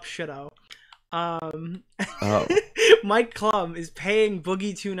with Glupshitto. Oh. Mike Klum is paying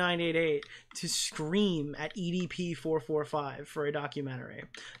Boogie2988 to scream at EDP445 for a documentary.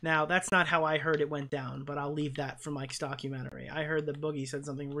 Now, that's not how I heard it went down, but I'll leave that for Mike's documentary. I heard that Boogie said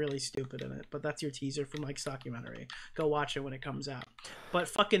something really stupid in it, but that's your teaser for Mike's documentary. Go watch it when it comes out. But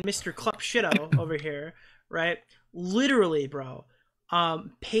fucking Mr. Klupshitto over here, right? Literally, bro,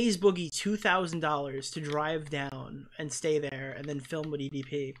 pays Boogie $2,000 to drive down and stay there and then film with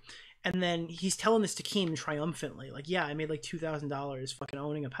EDP. And then he's telling this to Keem triumphantly. Like, yeah, I made like $2,000 fucking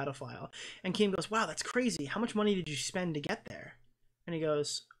owning a pedophile. And Keem goes, wow, that's crazy. How much money did you spend to get there? And he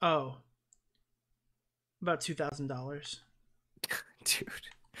goes, oh, about $2,000. Dude,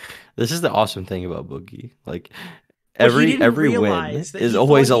 this is the awesome thing about Boogie. Like, every didn't win realize that is he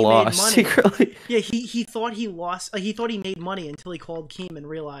always a thought he made loss money. secretly. Yeah, he thought he lost. Like, he thought he made money until he called Keem and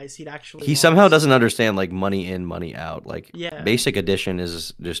realized he'd actually. He lost. somehow doesn't understand like money in, money out. Like Yeah. basic addition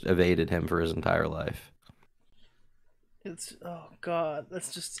is just evaded him for his entire life. It's oh god,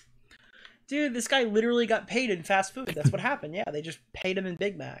 that's just. Dude, this guy literally got paid in fast food. That's what happened. Yeah, they just paid him in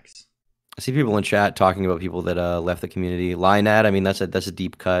Big Macs. I see people in chat talking about people that left the community. Lionad, I mean that's a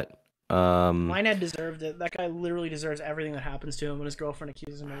deep cut. Lionad deserved it. That guy literally deserves everything that happens to him when his girlfriend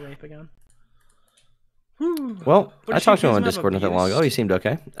accuses him of rape again. Well, What I did she talked to him accuse on of Discord not that long abuse? ago. He seemed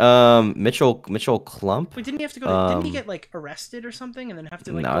okay. Mitchell Klump. Wait, didn't he have to go? To, didn't he get like arrested or something, and then have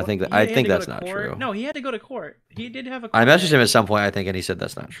to like? No, go, I think he had to go that's to not court? true. No, he had to go to court. He did have a. I Court messaged date. him at some point, I think, and he said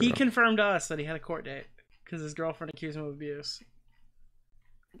that's not true. He confirmed to us that he had a court date because his girlfriend accused him of abuse.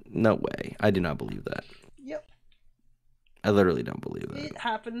 No way. I do not believe that. Yep, I literally don't believe that. it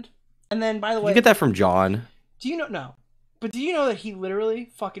happened. And then, by the way, You get that from John. do you know? No, but do you know that he literally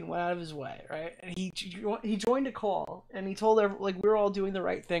fucking went out of his way, right? And he joined a call and he told like we were all doing the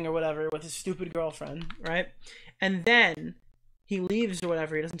right thing or whatever with his stupid girlfriend, right? And then he leaves or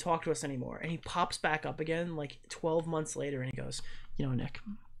whatever. He doesn't talk to us anymore, and he pops back up again like 12 months later, and he goes, "You know, Nick,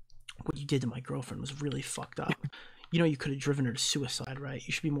 what you did to my girlfriend was really fucked up. You know, you could have driven her to suicide, right?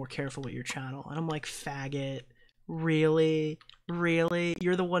 You should be more careful with your channel." And I'm like, faggot, really? Really?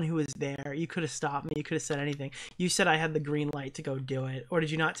 You're the one who was there. You could have stopped me. You could have said anything. You said I had the green light to go do it. Or did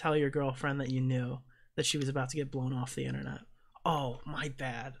you not tell your girlfriend that you knew that she was about to get blown off the internet? Oh, my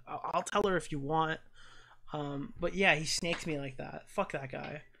bad. I'll tell her if you want. But yeah, he snaked me like that. Fuck that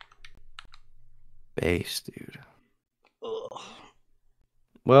guy. Base, dude. Ugh.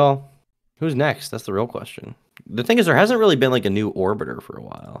 Well, who's next? That's the real question. The thing is, there hasn't really been like a new Orbiter for a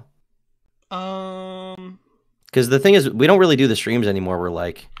while. Because the thing is, we don't really do the streams anymore. We're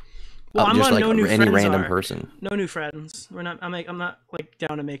like, well, I'm just on like no new any friends random are. person. No new friends. We're not. I'm not like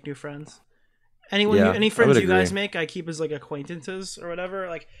down to make new friends. Anyone, Yeah, any I friends would you guys agree. make, I keep as like acquaintances or whatever.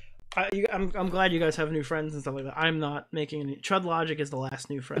 Like, I'm glad you guys have new friends and stuff like that. I'm not making any. Chud Logic is the last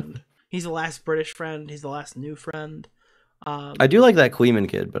new friend. He's the last British friend. He's the last new friend. I do like that Queeman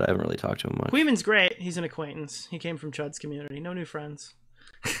kid, but I haven't really talked to him much. Queeman's great. He's an acquaintance. He came from Chud's community. No new friends.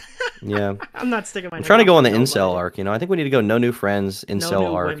 Yeah. I'm not sticking my. I'm neck trying to out go on for the incel nobody. arc, you know. I think we need to go no new friends, incel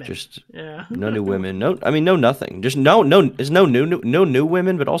new arc, women. just Yeah. no new women. No, I mean no nothing. Just no there's no new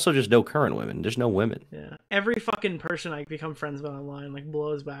women, but also just no current women. Just no women. Yeah. Every fucking person I become friends with online like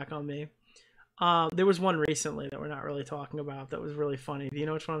blows back on me. There was one recently that we're not really talking about that was really funny. Do you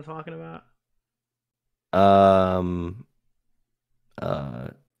know which one I'm talking about?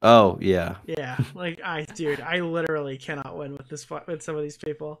 Oh yeah. Yeah, like I literally cannot win with with some of these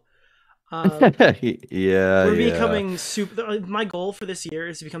people. Yeah. We're becoming super. My goal for this year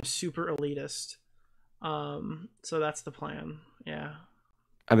is to become super elitist. So that's the plan. Yeah.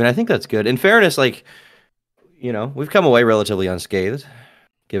 I mean, I think that's good. In fairness, like, you know, we've come away relatively unscathed,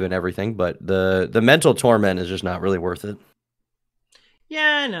 given everything, but the mental torment is just not really worth it.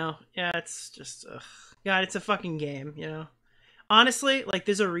 Yeah, I know. Yeah, it's just, God, it's a fucking game, you know. Honestly, like,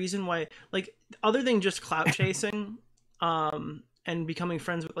 there's a reason why, like, other than just clout chasing, and becoming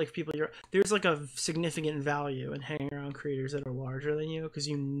friends with like people there's like a significant value in hanging around creators that are larger than you because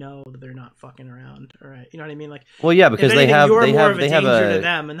you know that they're not fucking around, all right? You know what I mean? Like, well, yeah, because they have to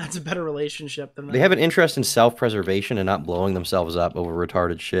them, and that's a better relationship than they have an interest in self-preservation and not blowing themselves up over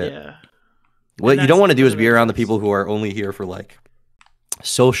retarded shit. Yeah. What you don't want to do is be around the people who are only here for like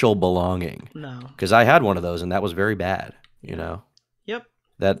social belonging. No. Because I had one of those and that was very bad, you know. Yep.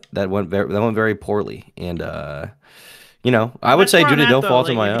 That went very poorly, and you know, I would say due to no fault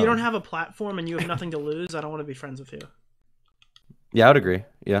of my own. If you don't have a platform and you have nothing to lose, I don't want to be friends with you. Yeah, I would agree.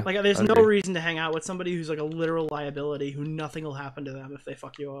 Yeah. Like, there's no reason to hang out with somebody who's like a literal liability who nothing will happen to them if they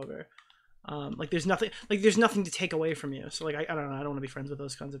fuck you over. Like there's nothing to take away from you. So like I don't know, I don't want to be friends with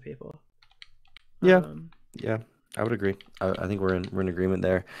those kinds of people. Yeah. Yeah, I would agree. I think we're in agreement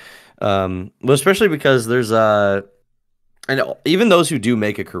there. Well, especially because there's and even those who do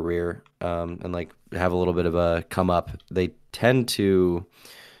make a career and like have a little bit of a come up, they tend to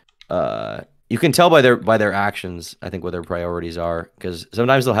you can tell by their actions, I think, what their priorities are, because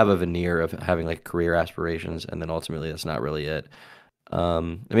sometimes they'll have a veneer of having like career aspirations, and then ultimately that's not really it. I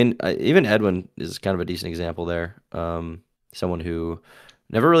mean, even Edwin is kind of a decent example there. Someone who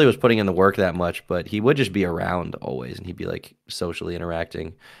never really was putting in the work that much, but he would just be around always, and he'd be like socially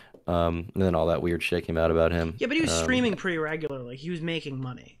interacting. And then all that weird shit came out about him. Yeah, but he was streaming pretty regularly. He was making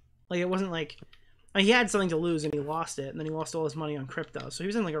money. Like, it wasn't like, I mean, he had something to lose and he lost it, and then he lost all his money on crypto. So he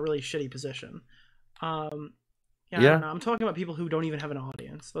was in like a really shitty position. Yeah, I don't know. I'm talking about people who don't even have an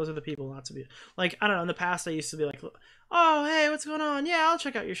audience. Those are the people not to be like. I don't know. In the past, I used to be like, "Oh, hey, what's going on? Yeah, I'll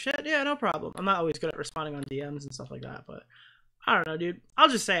check out your shit. Yeah, no problem." I'm not always good at responding on DMs and stuff like that, but I don't know, dude. I'll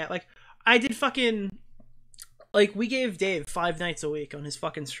just say it. Like, I did fucking like we gave Dave 5 nights a week on his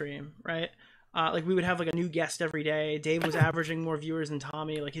fucking stream, right? Like we would have like a new guest every day. Dave was averaging more viewers than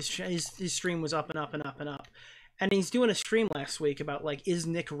Tommy. Like his stream was up and up and up and up. And he's doing a stream last week about like, is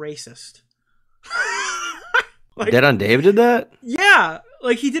Nick racist? Like, Dead on Dave did that? Yeah,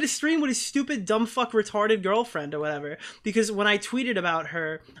 like he did a stream with his stupid dumb fuck retarded girlfriend or whatever. Because when I tweeted about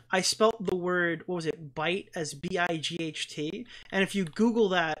her, I spelt the word, what was it, bite as B-I-G-H-T. And if you Google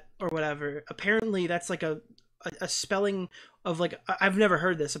that or whatever, apparently that's like a spelling of like, I've never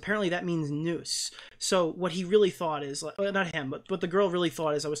heard this. Apparently that means noose. So what he really thought is, like, well, not him, but what the girl really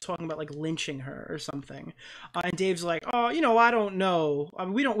thought is I was talking about like lynching her or something. And Dave's like, oh, you know, I don't know. I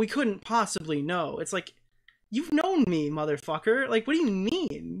mean, we couldn't possibly know. It's like, you've known me, motherfucker. Like, what do you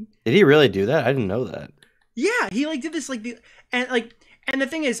mean? Did he really do that? I didn't know that. Yeah, he like did this like and the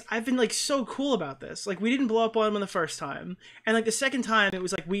thing is, I've been like so cool about this. Like, we didn't blow up on him the first time, and like the second time, it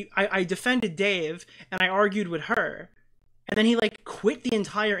was like I defended Dave and I argued with her, and then he like quit the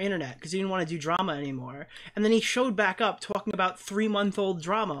entire internet because he didn't want to do drama anymore. And then he showed back up talking about 3-month-old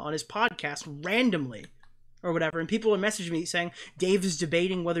drama on his podcast randomly, or whatever. And people are messaging me saying Dave is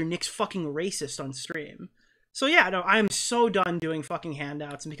debating whether Nick's fucking racist on stream. So yeah, no, I'm so done doing fucking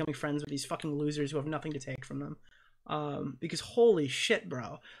handouts and becoming friends with these fucking losers who have nothing to take from them. Because holy shit,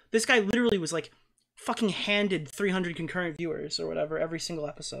 bro. This guy literally was like fucking handed 300 concurrent viewers or whatever every single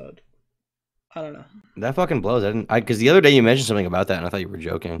episode. I don't know. That fucking blows. Because the other day you mentioned something about that and I thought you were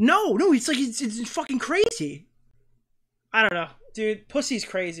joking. No, it's like, it's fucking crazy. I don't know. Dude, pussy's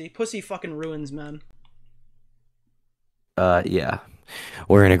crazy. Pussy fucking ruins men. Yeah.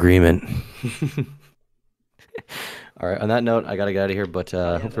 We're in agreement. All right, on that note, I gotta get out of here, but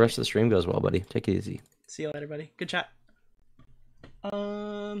hope the rest of the stream goes well, buddy. Take it easy. See you later, buddy. Good chat.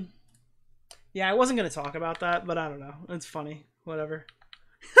 Yeah, I wasn't gonna talk about that, but I don't know. It's funny. Whatever.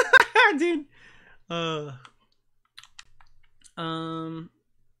 Dude. Yeah.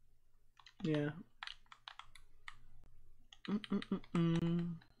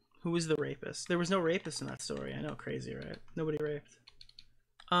 Who was the rapist? There was no rapist in that story. I know, crazy, right? Nobody raped.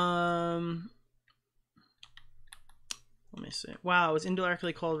 Let me see. Wow, I was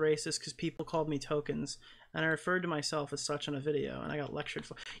indirectly called racist because people called me tokens, and I referred to myself as such on a video, and I got lectured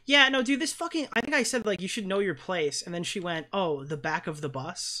for. Yeah, no, dude, this fucking. I think I said like you should know your place, and then she went, "Oh, the back of the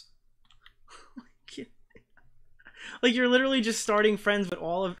bus." Like you're literally just starting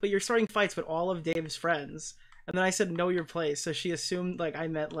but you're starting fights with all of Dave's friends, and then I said, "Know your place," so she assumed like I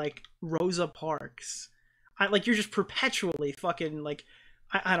meant like Rosa Parks. Like you're just perpetually fucking like.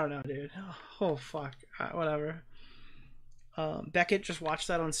 I don't know, dude. Oh fuck, whatever. Beckett just watched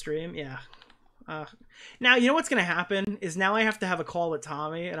that on stream. Yeah. Now you know what's gonna happen is now I have to have a call with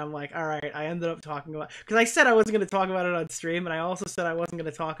Tommy, and I'm like, all right. I ended up talking about because I said I wasn't gonna talk about it on stream, and I also said I wasn't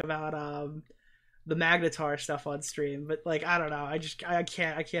gonna talk about the Magnetar stuff on stream. But like, I don't know. I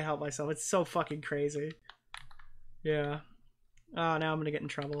can't help myself. It's so fucking crazy. Yeah. Oh, now I'm gonna get in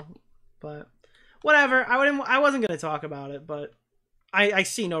trouble. But whatever. I wasn't gonna talk about it, but I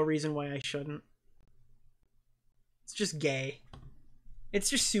see no reason why I shouldn't. It's just gay. It's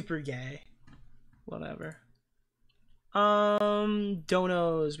just super gay. Whatever.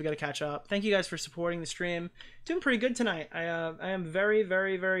 Donos, we gotta catch up. Thank you guys for supporting the stream. Doing pretty good tonight. I am very,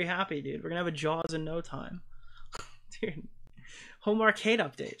 very, very happy, dude. We're gonna have a Jaws in no time. Dude. Home arcade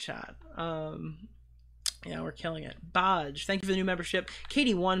update, chat. Yeah, we're killing it. Bodge, thank you for the new membership.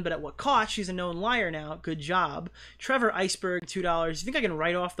 Katie won, but at what cost? She's a known liar now. Good job. Trevor Iceberg, $2. You think I can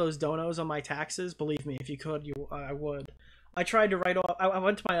write off those donos on my taxes? Believe me, if you could, I would. I tried to write off. I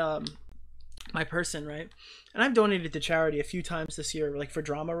went to my my person, right? And I've donated to charity a few times this year, like for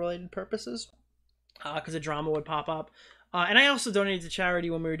drama-related purposes, because a drama would pop up. And I also donated to charity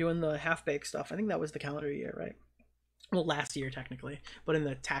when we were doing the half-baked stuff. I think that was the calendar year, right? Well, last year technically, but in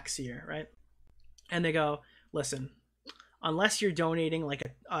the tax year, right? And they go, listen, unless you're donating like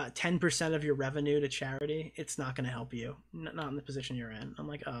a 10% of your revenue to charity, it's not going to help you. Not in the position you're in. I'm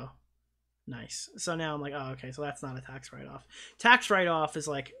like, oh, nice. So now I'm like, oh, okay, so that's not a tax write-off. Tax write-off is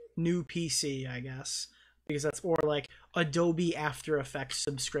like new PC, I guess, because that's, or like Adobe After Effects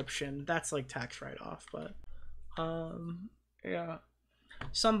subscription. That's like tax write-off, but yeah.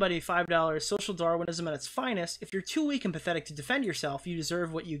 Somebody, $5. Social Darwinism at its finest. If you're too weak and pathetic to defend yourself, you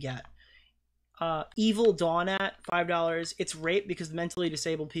deserve what you get. Evil Dawn at $5. It's rape because mentally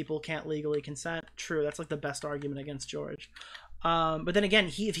disabled people can't legally consent. True, that's like the best argument against George. But then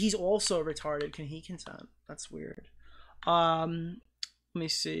again, if he's also retarded, can he consent? That's weird. Let me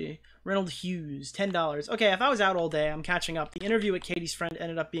see. Reynold Hughes, $10. Okay, if I was out all day, I'm catching up. The interview with Katie's friend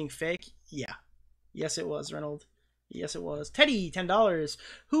ended up being fake. Yeah. Yes, it was, Reynold. Yes, it was. Teddy, $10.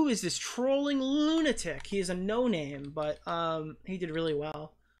 Who is this trolling lunatic? He is a no-name, but he did really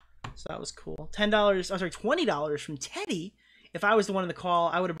well. So that was cool. $10, I'm sorry, $20 from Teddy. If I was the one in the call,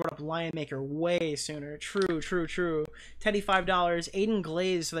 I would have brought up Lion Maker way sooner. True, true, true. Teddy, $5. Aiden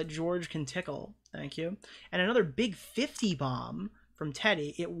Glaze so that George can tickle. Thank you. And another big 50 bomb from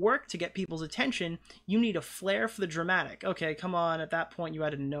Teddy. It worked to get people's attention. You need a flair for the dramatic. Okay, come on. At that point, you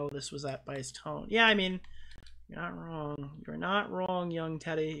had to know this was that by his tone. Yeah, I mean, you're not wrong. You're not wrong, young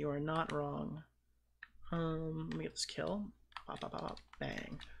Teddy. You are not wrong. Let me get this kill. Pop, pop, pop, pop.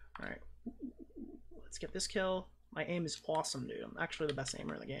 Bang. All right. Let's get this kill. My aim is awesome, dude. I'm actually the best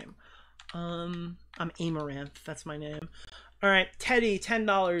aimer in the game. I'm Amaranth. That's my name. All right, Teddy,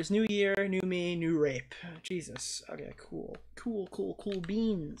 $10. New year, new me, new rape. Jesus. Okay, cool. Cool, cool, cool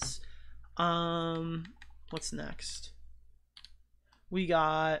beans. What's next? We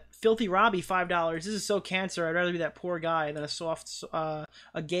got Filthy Robbie, $5. This is so cancer. I'd rather be that poor guy than a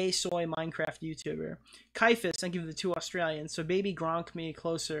gay soy Minecraft YouTuber. Kaifus, thank you for the 2 Australians. So baby Gronk me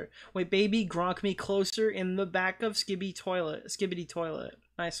closer. Wait, baby Gronk me closer in the back of Skibbity Toilet.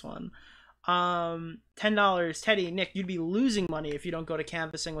 Nice one. $10. Teddy, Nick, you'd be losing money if you don't go to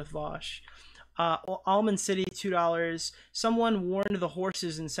canvassing with Vosh. Almond City, $2. Someone warned the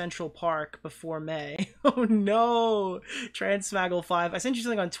horses in Central Park before May. Oh no! Transmaggle 5. I sent you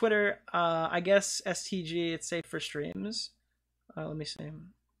something on Twitter. I guess STG, it's safe for streams. Let me see.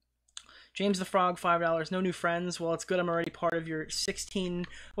 James the Frog, $5. No new friends. Well, it's good I'm already part of your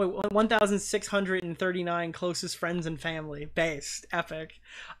 1,639 closest friends and family. Based. Epic.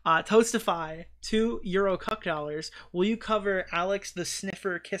 Toastify, €2 cuck dollars. Will you cover Alex the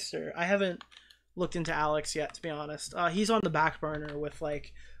Sniffer Kisser? I haven't looked into Alex yet, to be honest. He's on the back burner with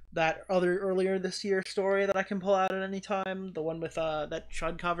like that other earlier this year story that I can pull out at any time. The one with that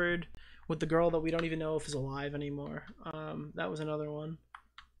Chud covered with the girl that we don't even know if is alive anymore. That was another one.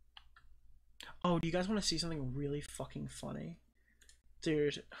 Oh, do you guys want to see something really fucking funny?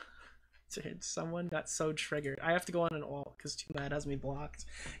 Dude, someone got so triggered. I have to go on an alt because 2Mad has me blocked.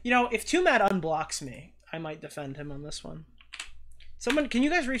 You know, if 2Mad unblocks me, I might defend him on this one. Someone, can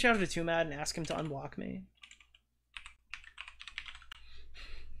you guys reach out to 2Mad and ask him to unblock me?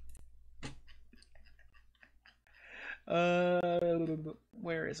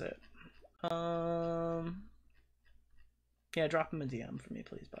 Where is it? Yeah, drop him a DM for me,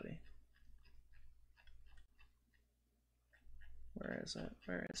 please, buddy. Where is it?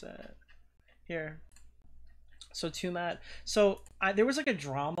 Where is it? Here. So 2Mad. So there was like a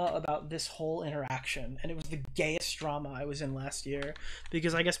drama about this whole interaction, and it was the gayest drama I was in last year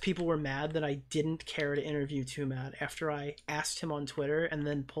because I guess people were mad that I didn't care to interview 2Mad after I asked him on Twitter and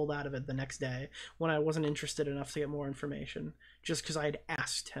then pulled out of it the next day when I wasn't interested enough to get more information just because I had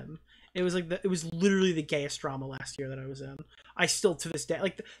asked him. It was like it was literally the gayest drama last year that I was in. I still to this day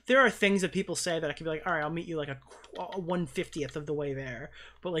like there are things that people say that I can be like, all right, I'll meet you like a 1/50th of the way there,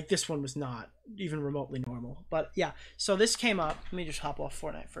 but like this one was not even remotely normal. But yeah, so this came up. Let me just hop off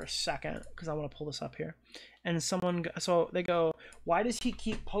Fortnite for a second because I want to pull this up here. And so they go, why does he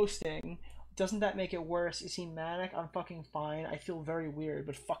keep posting? Doesn't that make it worse? Is he manic? I'm fucking fine. I feel very weird,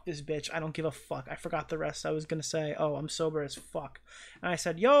 but fuck this bitch. I don't give a fuck. I forgot the rest. I was gonna say, oh, I'm sober as fuck. And I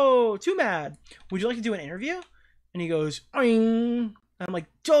said, yo, 2Mad, would you like to do an interview? And he goes, oing. And I'm like,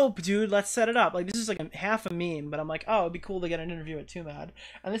 dope, dude, let's set it up. Like, this is like half a meme, but I'm like, oh, it'd be cool to get an interview at 2Mad.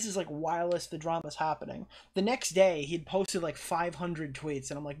 And this is like whilst the drama's happening. The next day, he'd posted like 500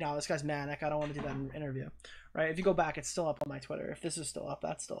 tweets, and I'm like, no, this guy's manic. I don't want to do that interview. Right? If you go back, it's still up on my Twitter. If this is still up,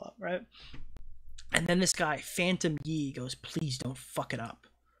 that's still up, right? And then this guy, Phantom Yee, goes, please don't fuck it up.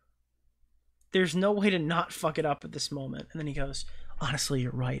 There's no way to not fuck it up at this moment. And then he goes, honestly,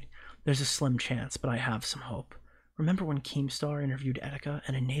 you're right. There's a slim chance, but I have some hope. Remember when Keemstar interviewed Etika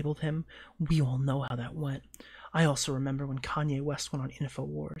and enabled him? We all know how that went. I also remember when Kanye West went on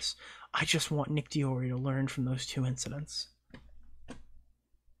InfoWars. I just want Nick DeOrio to learn from those 2 incidents.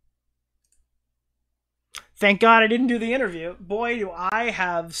 Thank God I didn't do the interview. Boy, do I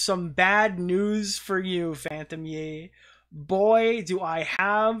have some bad news for you, Phantom Yee. Boy, do I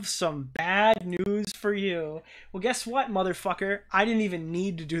have some bad news for you. Well, guess what, motherfucker? I didn't even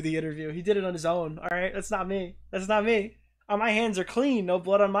need to do the interview. He did it on his own, all right? That's not me. That's not me. My hands are clean. No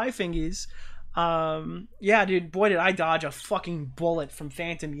blood on my fingies. Yeah, dude, boy, did I dodge a fucking bullet from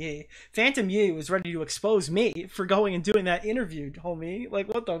Phantom Yi. Phantom Yi was ready to expose me for going and doing that interview, homie. Like,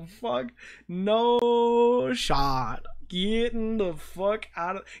 what the fuck? No shot. Getting the fuck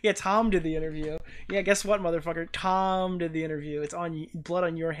out of... Yeah, Tom did the interview. Yeah, guess what, motherfucker? Tom did the interview. It's on blood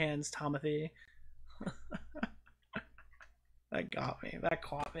on your hands, Tomothy. That got me. That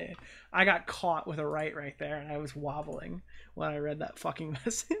caught me. I got caught with a right there, and I was wobbling when I read that fucking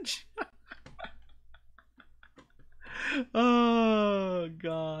message. Oh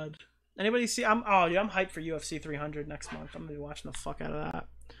god. Anybody see? I'm hyped for UFC 300 next month. I'm gonna be watching the fuck out of that.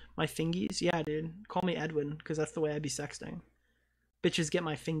 My fingies? Yeah, dude. Call me Edwin, because that's the way I be sexting. Bitches get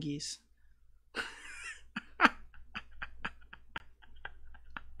my fingies.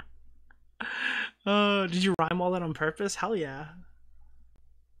 Did you rhyme all that on purpose? Hell yeah.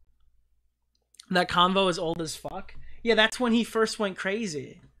 That convo is old as fuck. Yeah, that's when he first went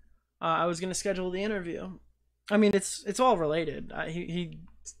crazy. I was gonna schedule the interview. I mean, it's all related. He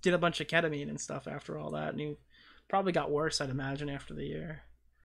did a bunch of ketamine and stuff after all that, and he probably got worse, I'd imagine, after the year.